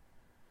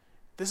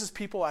 This is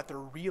people at their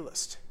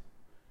realest.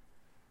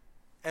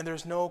 And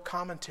there's no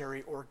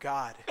commentary or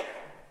God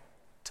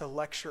to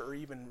lecture or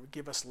even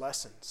give us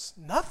lessons.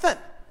 Nothing.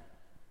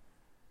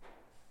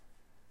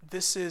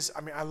 This is,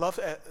 I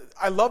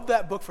love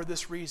that book for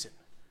this reason.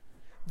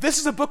 This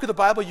is a book of the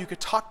Bible you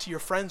could talk to your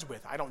friends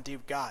with. I don't do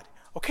God.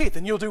 Okay,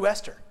 then you'll do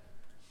Esther.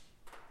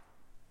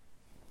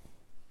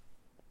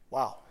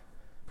 Wow.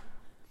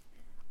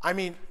 I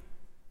mean,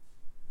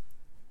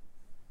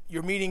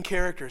 you're meeting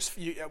characters.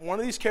 One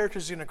of these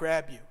characters is going to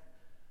grab you,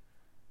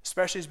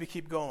 especially as we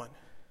keep going.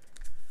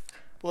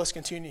 Well, let's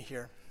continue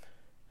here.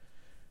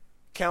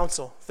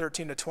 Counsel,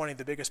 13 to 20,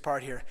 the biggest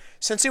part here.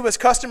 Since it was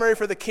customary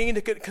for the king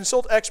to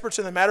consult experts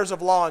in the matters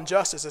of law and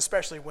justice,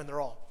 especially when they're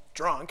all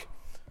drunk,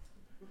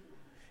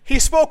 he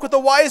spoke with the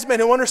wise men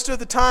who understood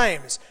the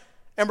times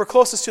and were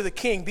closest to the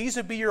king. These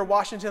would be your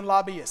Washington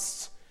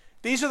lobbyists.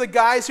 These are the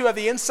guys who have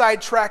the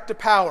inside track to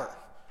power.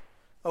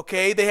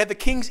 Okay, they had the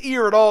king's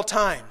ear at all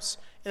times.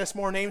 And it's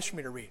more names for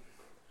me to read.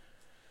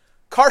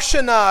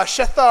 Karshana,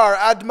 Shethar,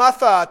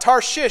 Admatha,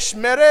 Tarshish,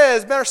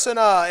 Merez,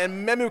 Mersana,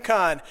 and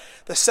Memucan,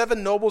 the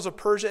 7 nobles of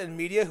Persia and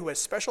Media who had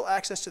special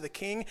access to the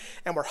king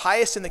and were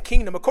highest in the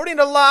kingdom. According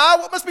to law,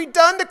 what must be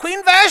done to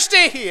Queen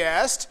Vashti, he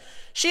asked.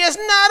 She has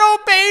not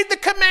obeyed the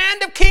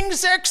command of King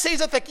Xerxes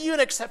that the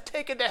eunuchs have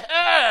taken to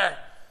her.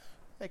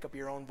 Make up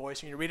your own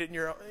voice when you read it in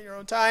your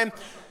own time.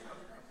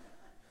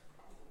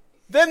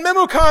 Then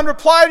Memucan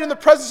replied in the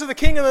presence of the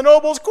king and the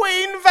nobles,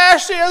 Queen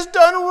Vashti has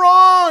done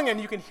wrong. And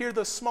you can hear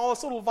the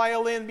smallest little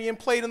violin being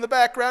played in the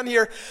background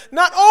here.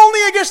 Not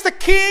only against the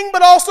king,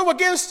 but also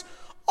against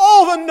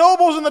all the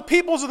nobles and the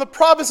peoples of the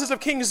provinces of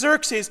King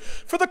Xerxes,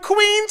 for the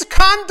queen's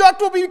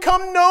conduct will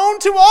become known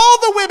to all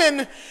the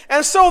women,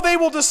 and so they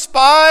will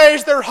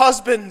despise their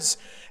husbands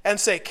and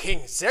say,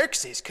 King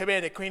Xerxes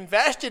commanded Queen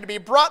Vashti to be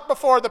brought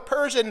before the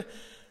Persian,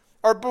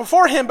 or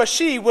before him, but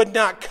she would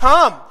not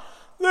come.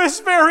 This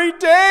very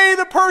day,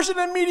 the Persian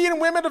and Median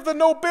women of the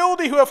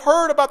nobility who have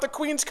heard about the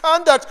queen's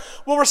conduct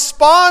will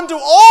respond to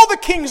all the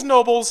king's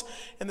nobles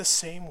in the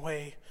same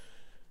way.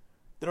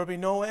 There will be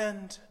no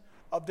end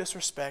of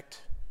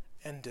disrespect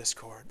and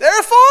discord.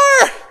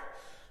 Therefore,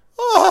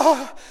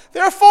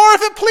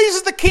 if it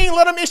pleases the king,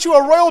 let him issue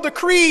a royal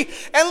decree,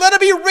 and let it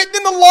be written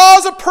in the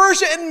laws of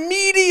Persia and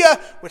Media,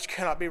 which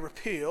cannot be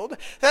repealed,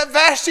 that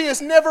Vashti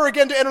is never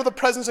again to enter the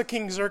presence of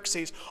King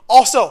Xerxes.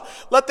 Also,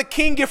 let the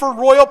king give her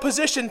royal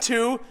position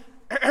to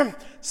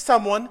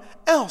someone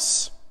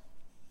else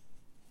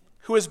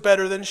who is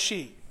better than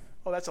she.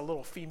 Oh, that's a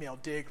little female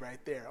dig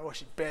right there. Oh,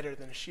 she's better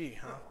than she,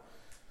 huh?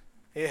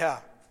 Yeah.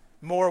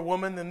 More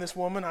woman than this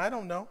woman? I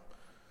don't know.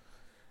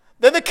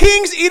 Then the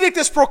king's edict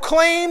is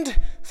proclaimed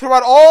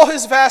throughout all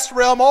his vast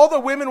realm. All the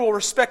women will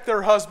respect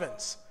their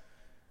husbands.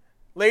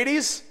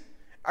 Ladies,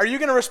 are you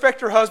going to respect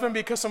your husband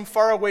because some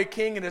faraway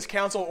king and his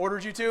council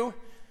ordered you to?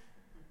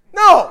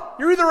 No.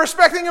 You're either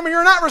respecting him or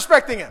you're not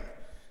respecting him.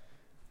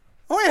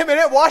 Wait a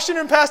minute.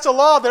 Washington passed a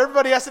law that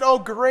everybody has to, oh,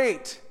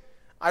 great.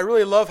 I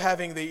really love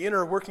having the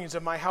inner workings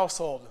of my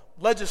household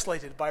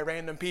legislated by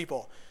random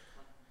people.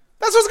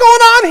 That's what's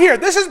going on here.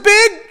 This is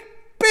big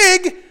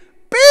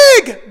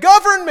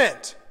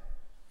government.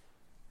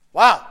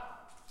 Wow.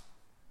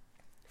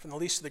 From the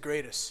least to the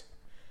greatest.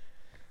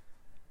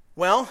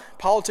 Well,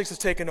 politics has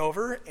taken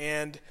over,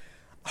 and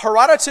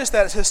Herodotus,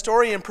 that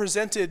historian,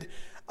 presented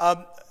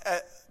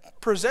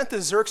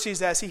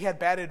Xerxes as he had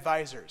bad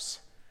advisors.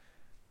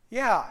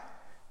 Yeah,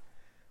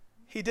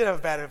 he did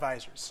have bad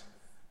advisors.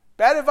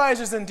 Bad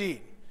advisors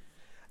indeed.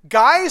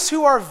 Guys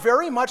who are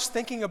very much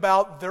thinking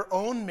about their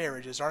own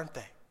marriages, aren't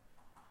they?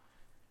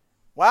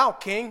 Wow,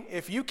 king,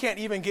 if you can't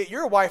even get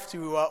your wife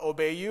to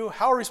obey you,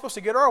 how are we supposed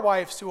to get our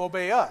wives to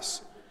obey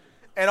us?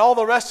 And all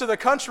the rest of the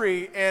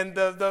country, and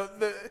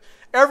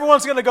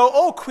everyone's going to go,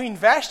 oh, Queen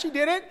Vashti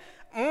did it?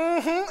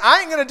 I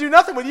ain't going to do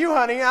nothing with you,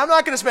 honey. I'm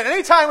not going to spend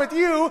any time with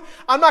you.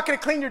 I'm not going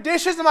to clean your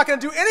dishes. I'm not going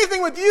to do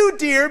anything with you,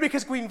 dear,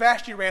 because Queen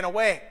Vashti ran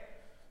away.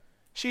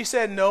 She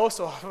said no,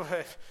 so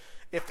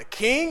if the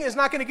king is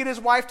not going to get his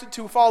wife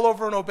to fall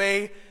over and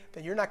obey,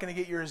 then you're not going to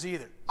get yours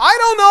either. I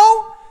don't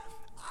know.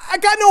 I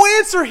got no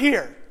answer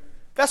here.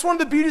 That's one of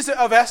the beauties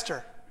of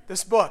Esther,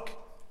 this book.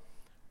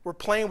 We're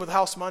playing with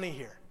house money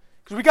here.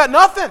 Because we got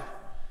nothing.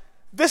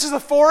 This is a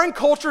foreign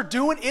culture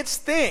doing its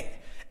thing.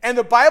 And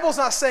the Bible's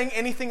not saying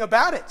anything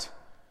about it.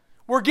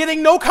 We're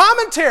getting no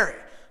commentary.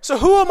 So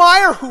who am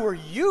I or who are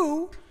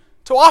you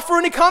to offer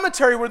any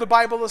commentary where the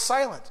Bible is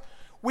silent?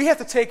 We have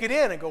to take it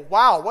in and go,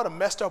 wow, what a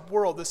messed up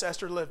world this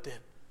Esther lived in.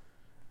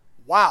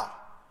 Wow,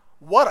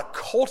 what a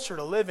culture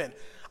to live in.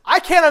 I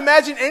can't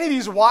imagine any of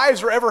these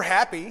wives are ever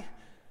happy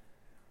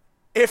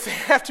if they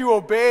have to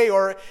obey,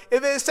 or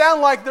if they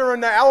sound like they're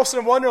in the Alice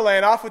in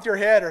Wonderland, off with your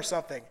head or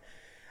something.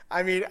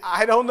 I mean,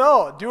 I don't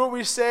know. Do what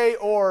we say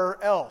or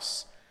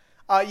else.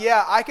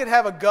 Yeah, I could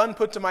have a gun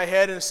put to my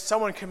head and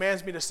someone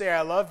commands me to say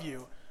I love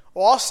you.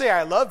 Well, I'll say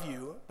I love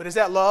you, but is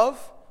that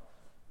love?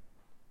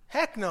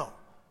 Heck no.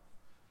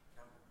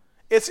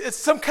 It's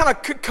some kind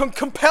of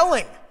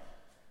compelling.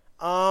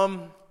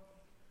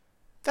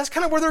 That's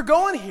kind of where they're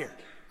going here.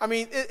 I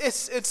mean,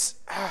 it's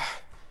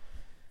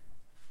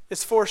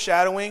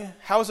foreshadowing.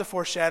 How is it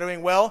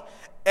foreshadowing? Well,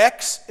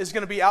 X is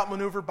going to be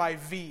outmaneuvered by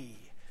V.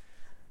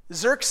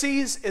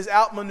 Xerxes is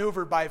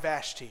outmaneuvered by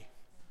Vashti.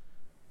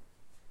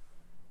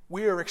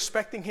 We are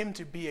expecting him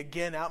to be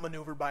again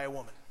outmaneuvered by a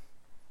woman.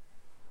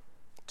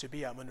 To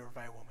be outmaneuvered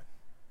by a woman.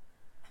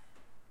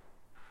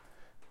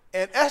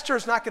 And Esther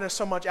is not going to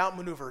so much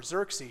outmaneuver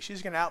Xerxes.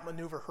 She's going to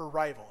outmaneuver her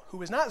rival,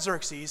 who is not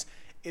Xerxes.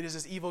 It is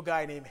this evil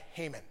guy named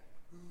Haman.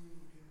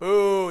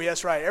 Ooh,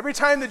 yes, right. Every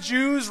time the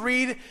Jews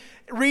read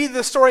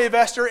the story of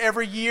Esther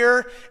every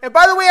year. And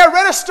by the way, I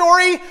read a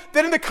story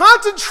that in the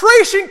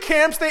concentration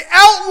camps, they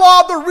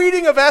outlawed the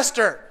reading of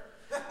Esther.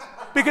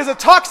 Because it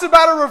talks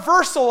about a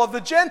reversal of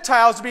the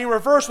Gentiles being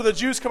reversed where the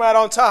Jews come out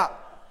on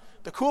top.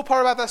 The cool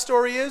part about that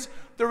story is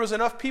there was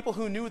enough people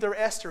who knew their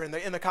Esther in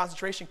the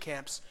concentration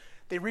camps.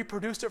 They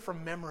reproduced it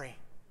from memory.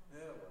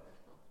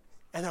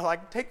 And they're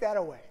like, take that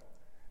away.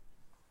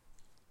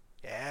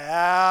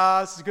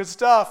 Yeah, this is good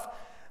stuff.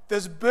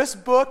 This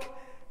book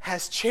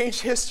has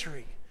changed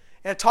history.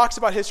 And it talks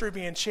about history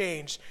being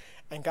changed.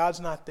 And God's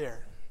not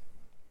there.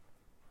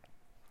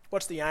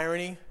 What's the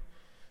irony?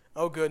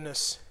 Oh,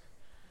 goodness.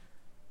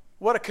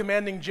 What a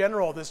commanding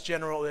general this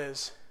general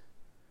is.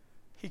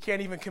 He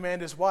can't even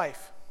command his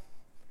wife.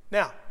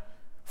 Now,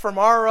 from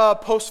our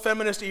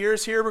post-feminist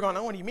ears here, we're going,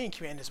 oh, what do you mean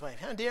command his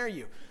wife? How dare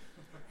you?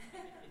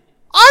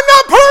 I'm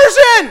not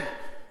Persian!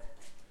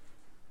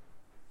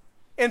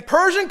 In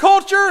Persian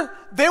culture,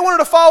 they wanted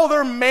to follow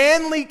their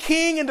manly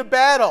king into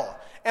battle.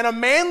 And a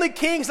manly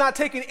king's not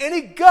taking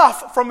any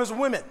guff from his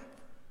women.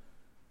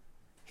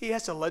 He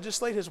has to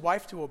legislate his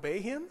wife to obey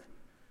him?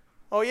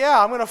 Oh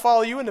yeah, I'm going to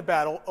follow you into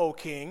battle, O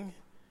king.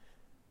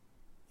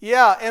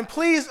 Yeah, and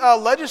please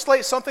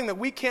legislate something that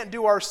we can't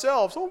do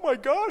ourselves. Oh my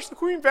gosh, the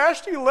Queen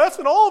Vashti left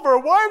and all of our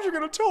wives are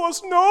going to tell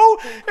us no.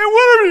 And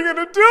what are you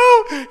going to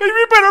do? And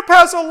you better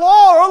pass a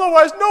law, or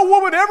otherwise no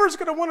woman ever is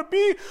going to want to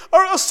be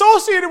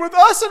associated with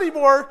us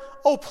anymore.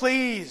 Oh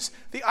please,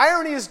 the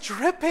irony is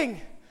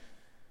dripping.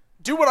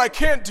 Do what I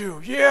can't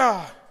do,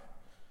 yeah.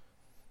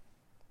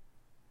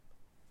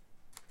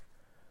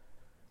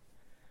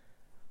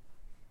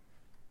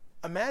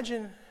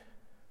 Imagine,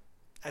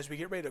 as we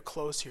get ready to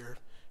close here,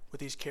 with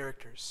these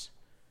characters.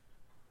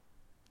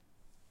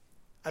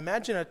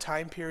 Imagine a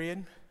time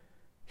period.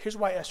 Here's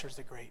why Esther's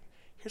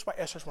Here's why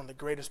Esther's one of the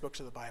greatest books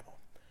of the Bible.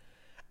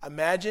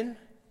 Imagine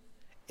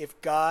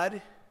if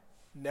God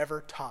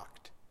never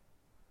talked.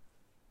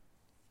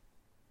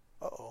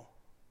 Uh-oh.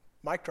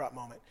 Mic drop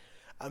moment.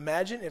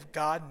 Imagine if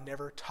God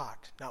never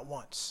talked, not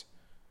once.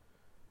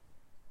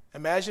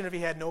 Imagine if he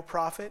had no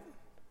prophet,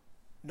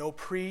 no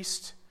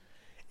priest.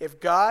 If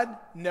God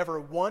never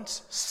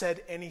once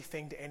said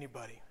anything to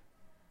anybody.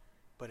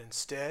 But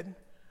instead,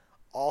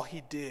 all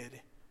he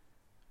did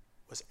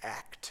was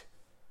act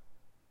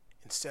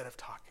instead of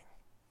talking.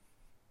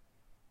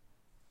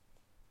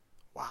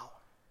 Wow.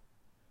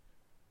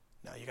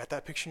 Now you got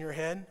that picture in your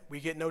head?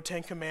 We get no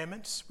 10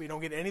 Commandments. We don't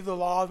get any of the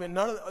law.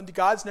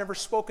 God's never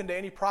spoken to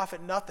any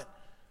prophet, nothing.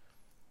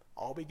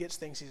 All we get is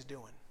things he's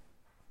doing.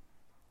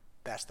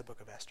 That's the book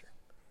of Esther.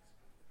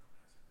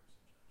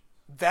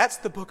 That's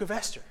the book of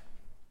Esther.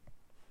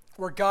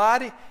 Where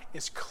God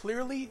is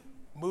clearly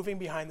moving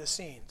behind the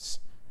scenes.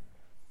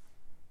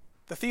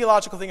 The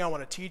theological thing I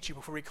want to teach you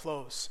before we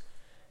close,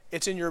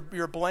 it's in your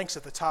blanks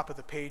at the top of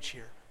the page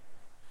here.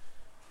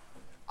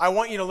 I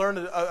want you to learn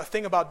a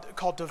thing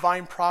called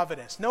divine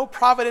providence. No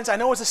providence, I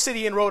know it's a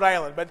city in Rhode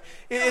Island, but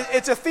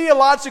it's a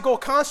theological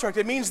construct.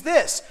 It means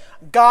this: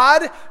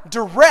 God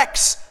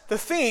directs the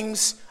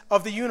things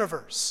of the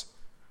universe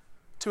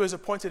to his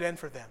appointed end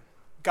for them.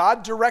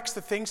 God directs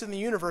the things in the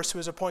universe to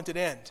his appointed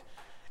end.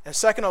 And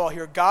second of all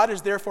here, God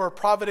is therefore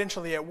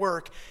providentially at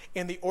work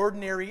in the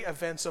ordinary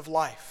events of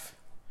life.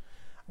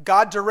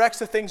 God directs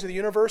the things of the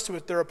universe to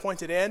their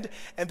appointed end,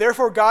 and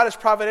therefore God is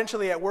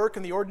providentially at work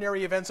in the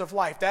ordinary events of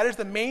life. That is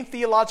the main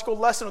theological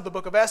lesson of the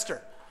book of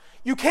Esther.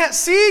 You can't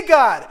see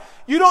God.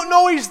 You don't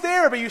know he's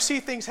there, but you see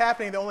things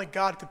happening that only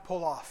God could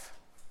pull off,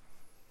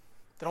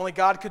 that only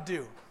God could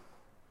do.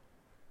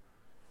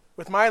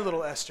 With my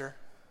little Esther,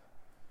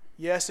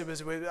 yes, it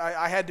was.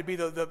 I had to be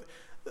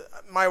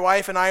my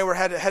wife and I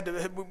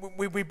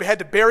we had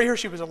to bury her.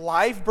 She was a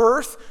live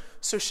birth.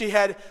 So she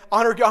had,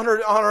 on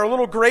her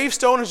little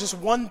gravestone, it was just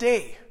one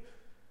day.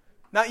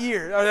 Not a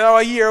year.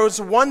 It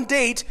was one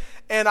date,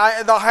 and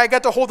I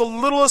got to hold the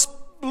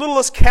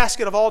littlest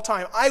casket of all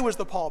time. I was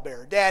the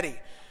pallbearer, Daddy.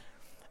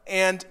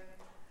 And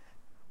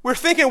we're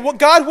thinking, well,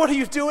 God, what are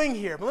you doing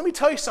here? But let me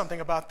tell you something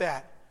about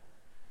that.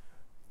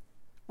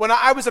 When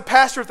I was a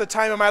pastor at the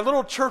time, and my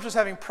little church was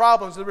having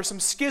problems, there were some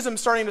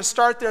schisms starting to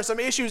start there, some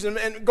issues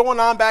and going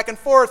on back and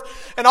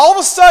forth. And all of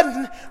a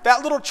sudden,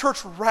 that little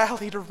church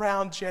rallied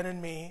around Jen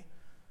and me.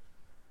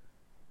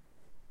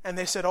 And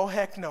they said, oh,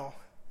 heck no.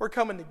 We're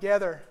coming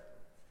together.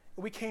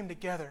 We came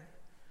together.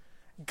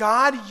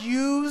 God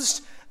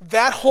used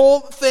that whole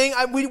thing.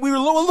 We were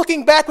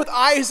looking back with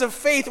eyes of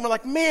faith, and we're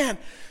like, man,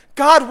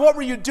 God, what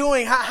were you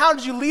doing? How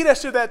did you lead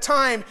us through that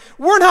time?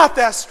 We're not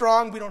that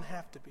strong. We don't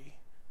have to be.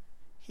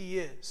 He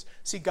is.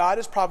 See, God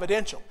is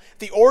providential.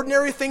 The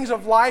ordinary things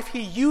of life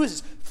he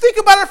uses. Think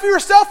about it for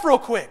yourself real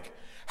quick.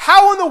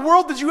 How in the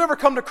world did you ever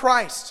come to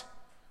Christ?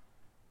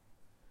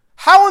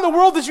 How in the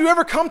world did you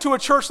ever come to a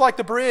church like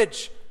the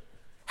Bridge?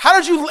 How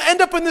did you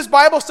end up in this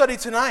Bible study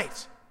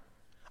tonight?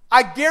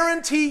 I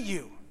guarantee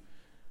you,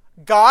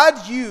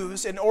 God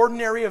used an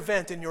ordinary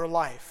event in your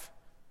life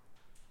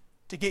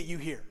to get you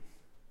here.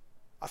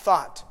 A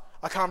thought,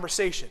 a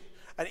conversation,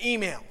 an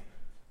email,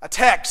 a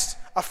text,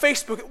 a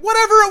Facebook,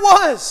 whatever it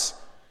was.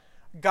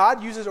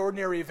 God uses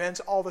ordinary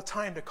events all the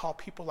time to call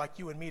people like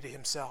you and me to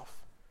himself.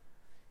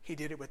 He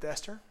did it with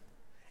Esther,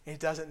 and he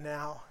does it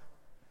now,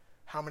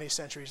 how many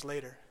centuries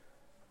later?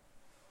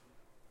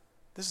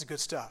 This is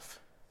good stuff.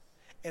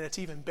 And it's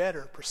even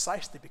better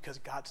precisely because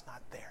God's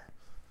not there.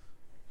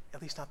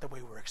 At least not the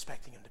way we're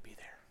expecting him to be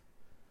there.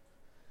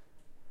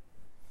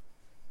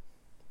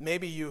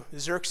 Maybe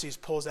Xerxes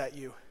pulls at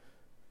you.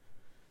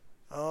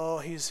 Oh,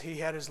 he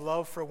had his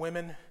love for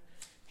women.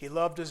 He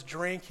loved his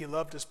drink. He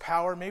loved his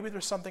power. Maybe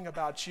there's something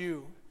about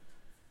you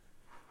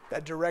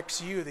that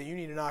directs you that you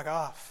need to knock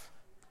off.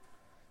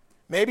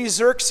 Maybe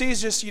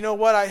Xerxes just, you know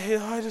what, I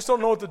just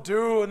don't know what to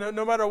do. And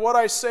no matter what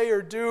I say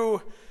or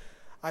do,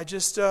 I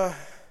just...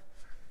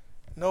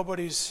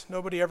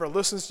 Nobody ever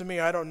listens to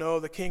me. I don't know.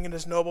 The king and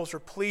his nobles were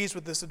pleased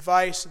with this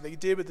advice, and they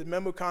did what the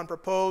Memucan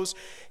proposed.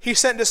 He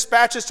sent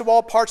dispatches to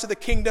all parts of the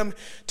kingdom,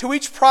 to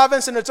each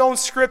province in its own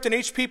script and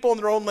each people in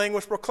their own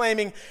language,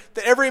 proclaiming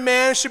that every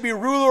man should be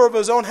ruler of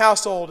his own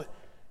household,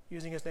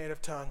 using his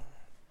native tongue.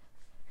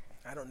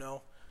 I don't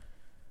know.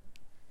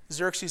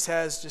 Xerxes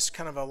has just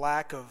kind of a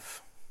lack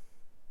of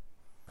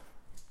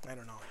I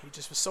don't know. He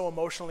just was so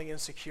emotionally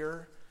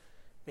insecure.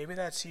 Maybe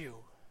that's you.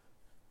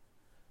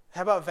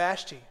 How about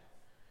Vashti?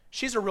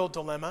 She's a real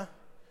dilemma.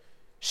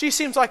 She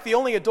seems like the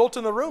only adult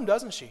in the room,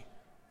 doesn't she?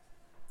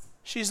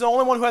 She's the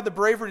only one who had the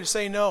bravery to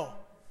say no.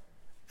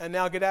 And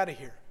now get out of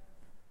here.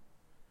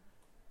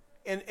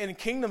 In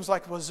kingdoms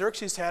like what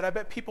Xerxes had, I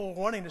bet people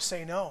were wanting to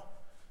say no.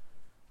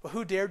 But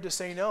who dared to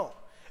say no?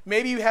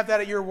 Maybe you have that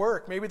at your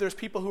work. Maybe there's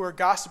people who are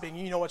gossiping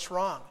and you know what's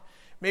wrong.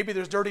 Maybe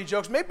there's dirty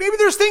jokes. Maybe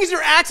there's things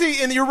you're acting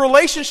in your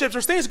relationships.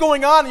 There's things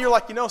going on and you're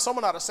like,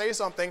 someone ought to say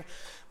something.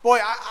 Boy,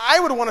 I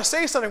would want to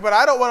say something, but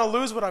I don't want to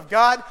lose what I've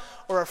got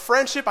or a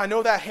friendship. I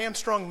know that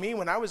hamstrung me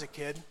when I was a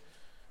kid.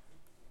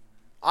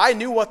 I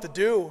knew what to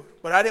do,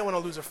 but I didn't want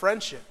to lose a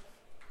friendship.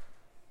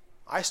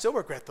 I still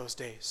regret those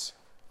days.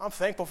 I'm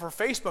thankful for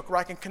Facebook where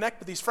I can connect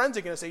with these friends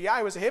again and say, yeah,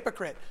 I was a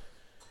hypocrite.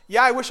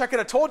 Yeah, I wish I could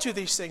have told you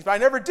these things, but I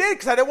never did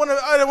because I didn't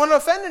want to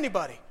offend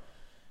anybody.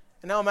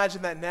 And now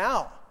imagine that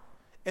now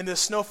in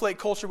this snowflake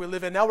culture we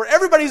live in now where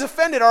everybody's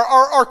offended.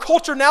 Our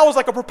culture now is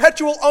like a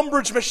perpetual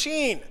umbrage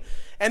machine.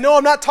 And no,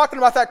 I'm not talking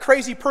about that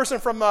crazy person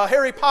from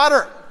Harry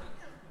Potter.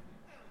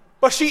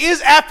 But she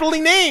is aptly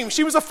named.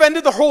 She was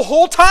offended the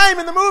whole time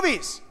in the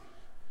movies.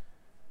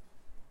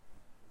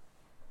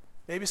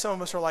 Maybe some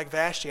of us are like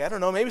Vashti. I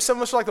don't know. Maybe some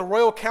of us are like the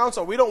royal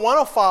council. We don't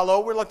want to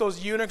follow. We're like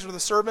those eunuchs or the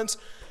servants.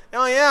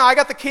 Oh, yeah, I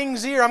got the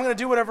king's ear. I'm going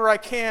to do whatever I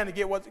can to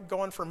get what's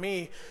going for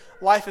me.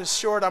 Life is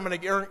short. I'm going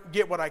to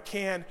get what I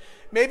can.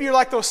 Maybe you're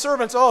like those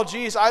servants. Oh,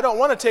 geez, I don't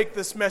want to take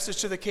this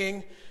message to the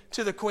king,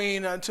 to the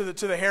queen, to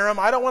the harem.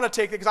 I don't want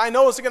to take it because I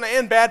know it's going to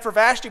end bad for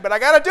Vashti, but I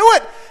got to do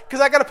it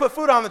because I got to put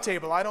food on the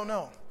table. I don't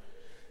know.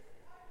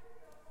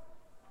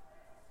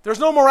 There's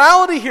no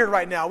morality here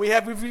right now.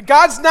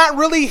 God's not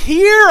really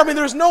here. I mean,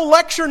 there's no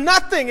lecture,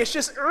 nothing. It's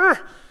just,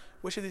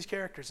 which of these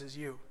characters is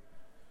you?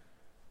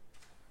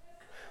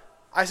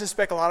 I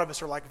suspect a lot of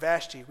us are like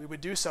Vashti. We would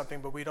do something,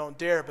 but we don't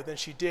dare, but then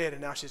she did,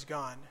 and now she's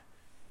gone.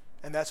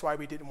 And that's why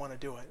we didn't want to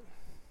do it.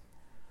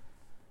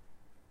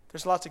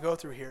 There's a lot to go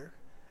through here.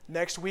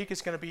 Next week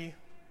is going to be,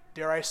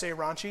 dare I say,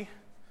 raunchy.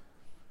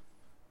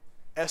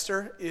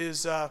 Esther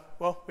is,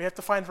 we have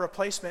to find a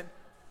replacement.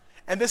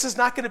 And this is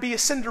not going to be a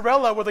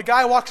Cinderella where the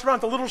guy walks around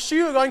with a little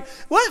shoe going,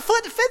 what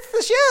foot fits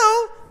the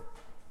shoe?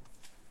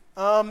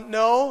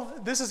 No,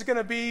 this is going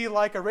to be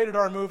like a rated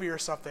R movie or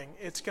something.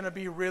 It's going to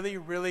be really,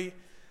 really,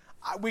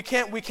 we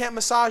can't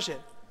massage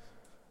it.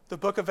 The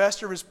book of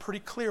Esther is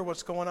pretty clear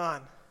what's going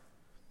on.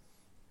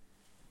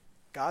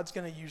 God's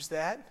going to use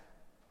that?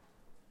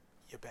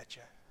 You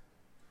betcha.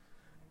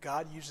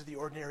 God uses the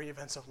ordinary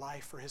events of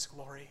life for his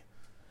glory.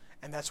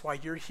 And that's why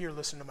you're here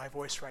listening to my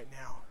voice right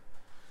now.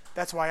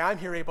 That's why I'm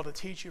here able to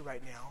teach you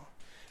right now.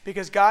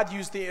 Because God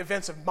used the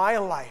events of my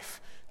life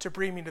to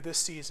bring me to this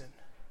season.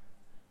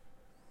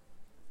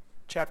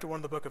 Chapter 1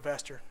 of the book of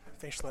Esther.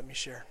 Thanks for letting me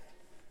share.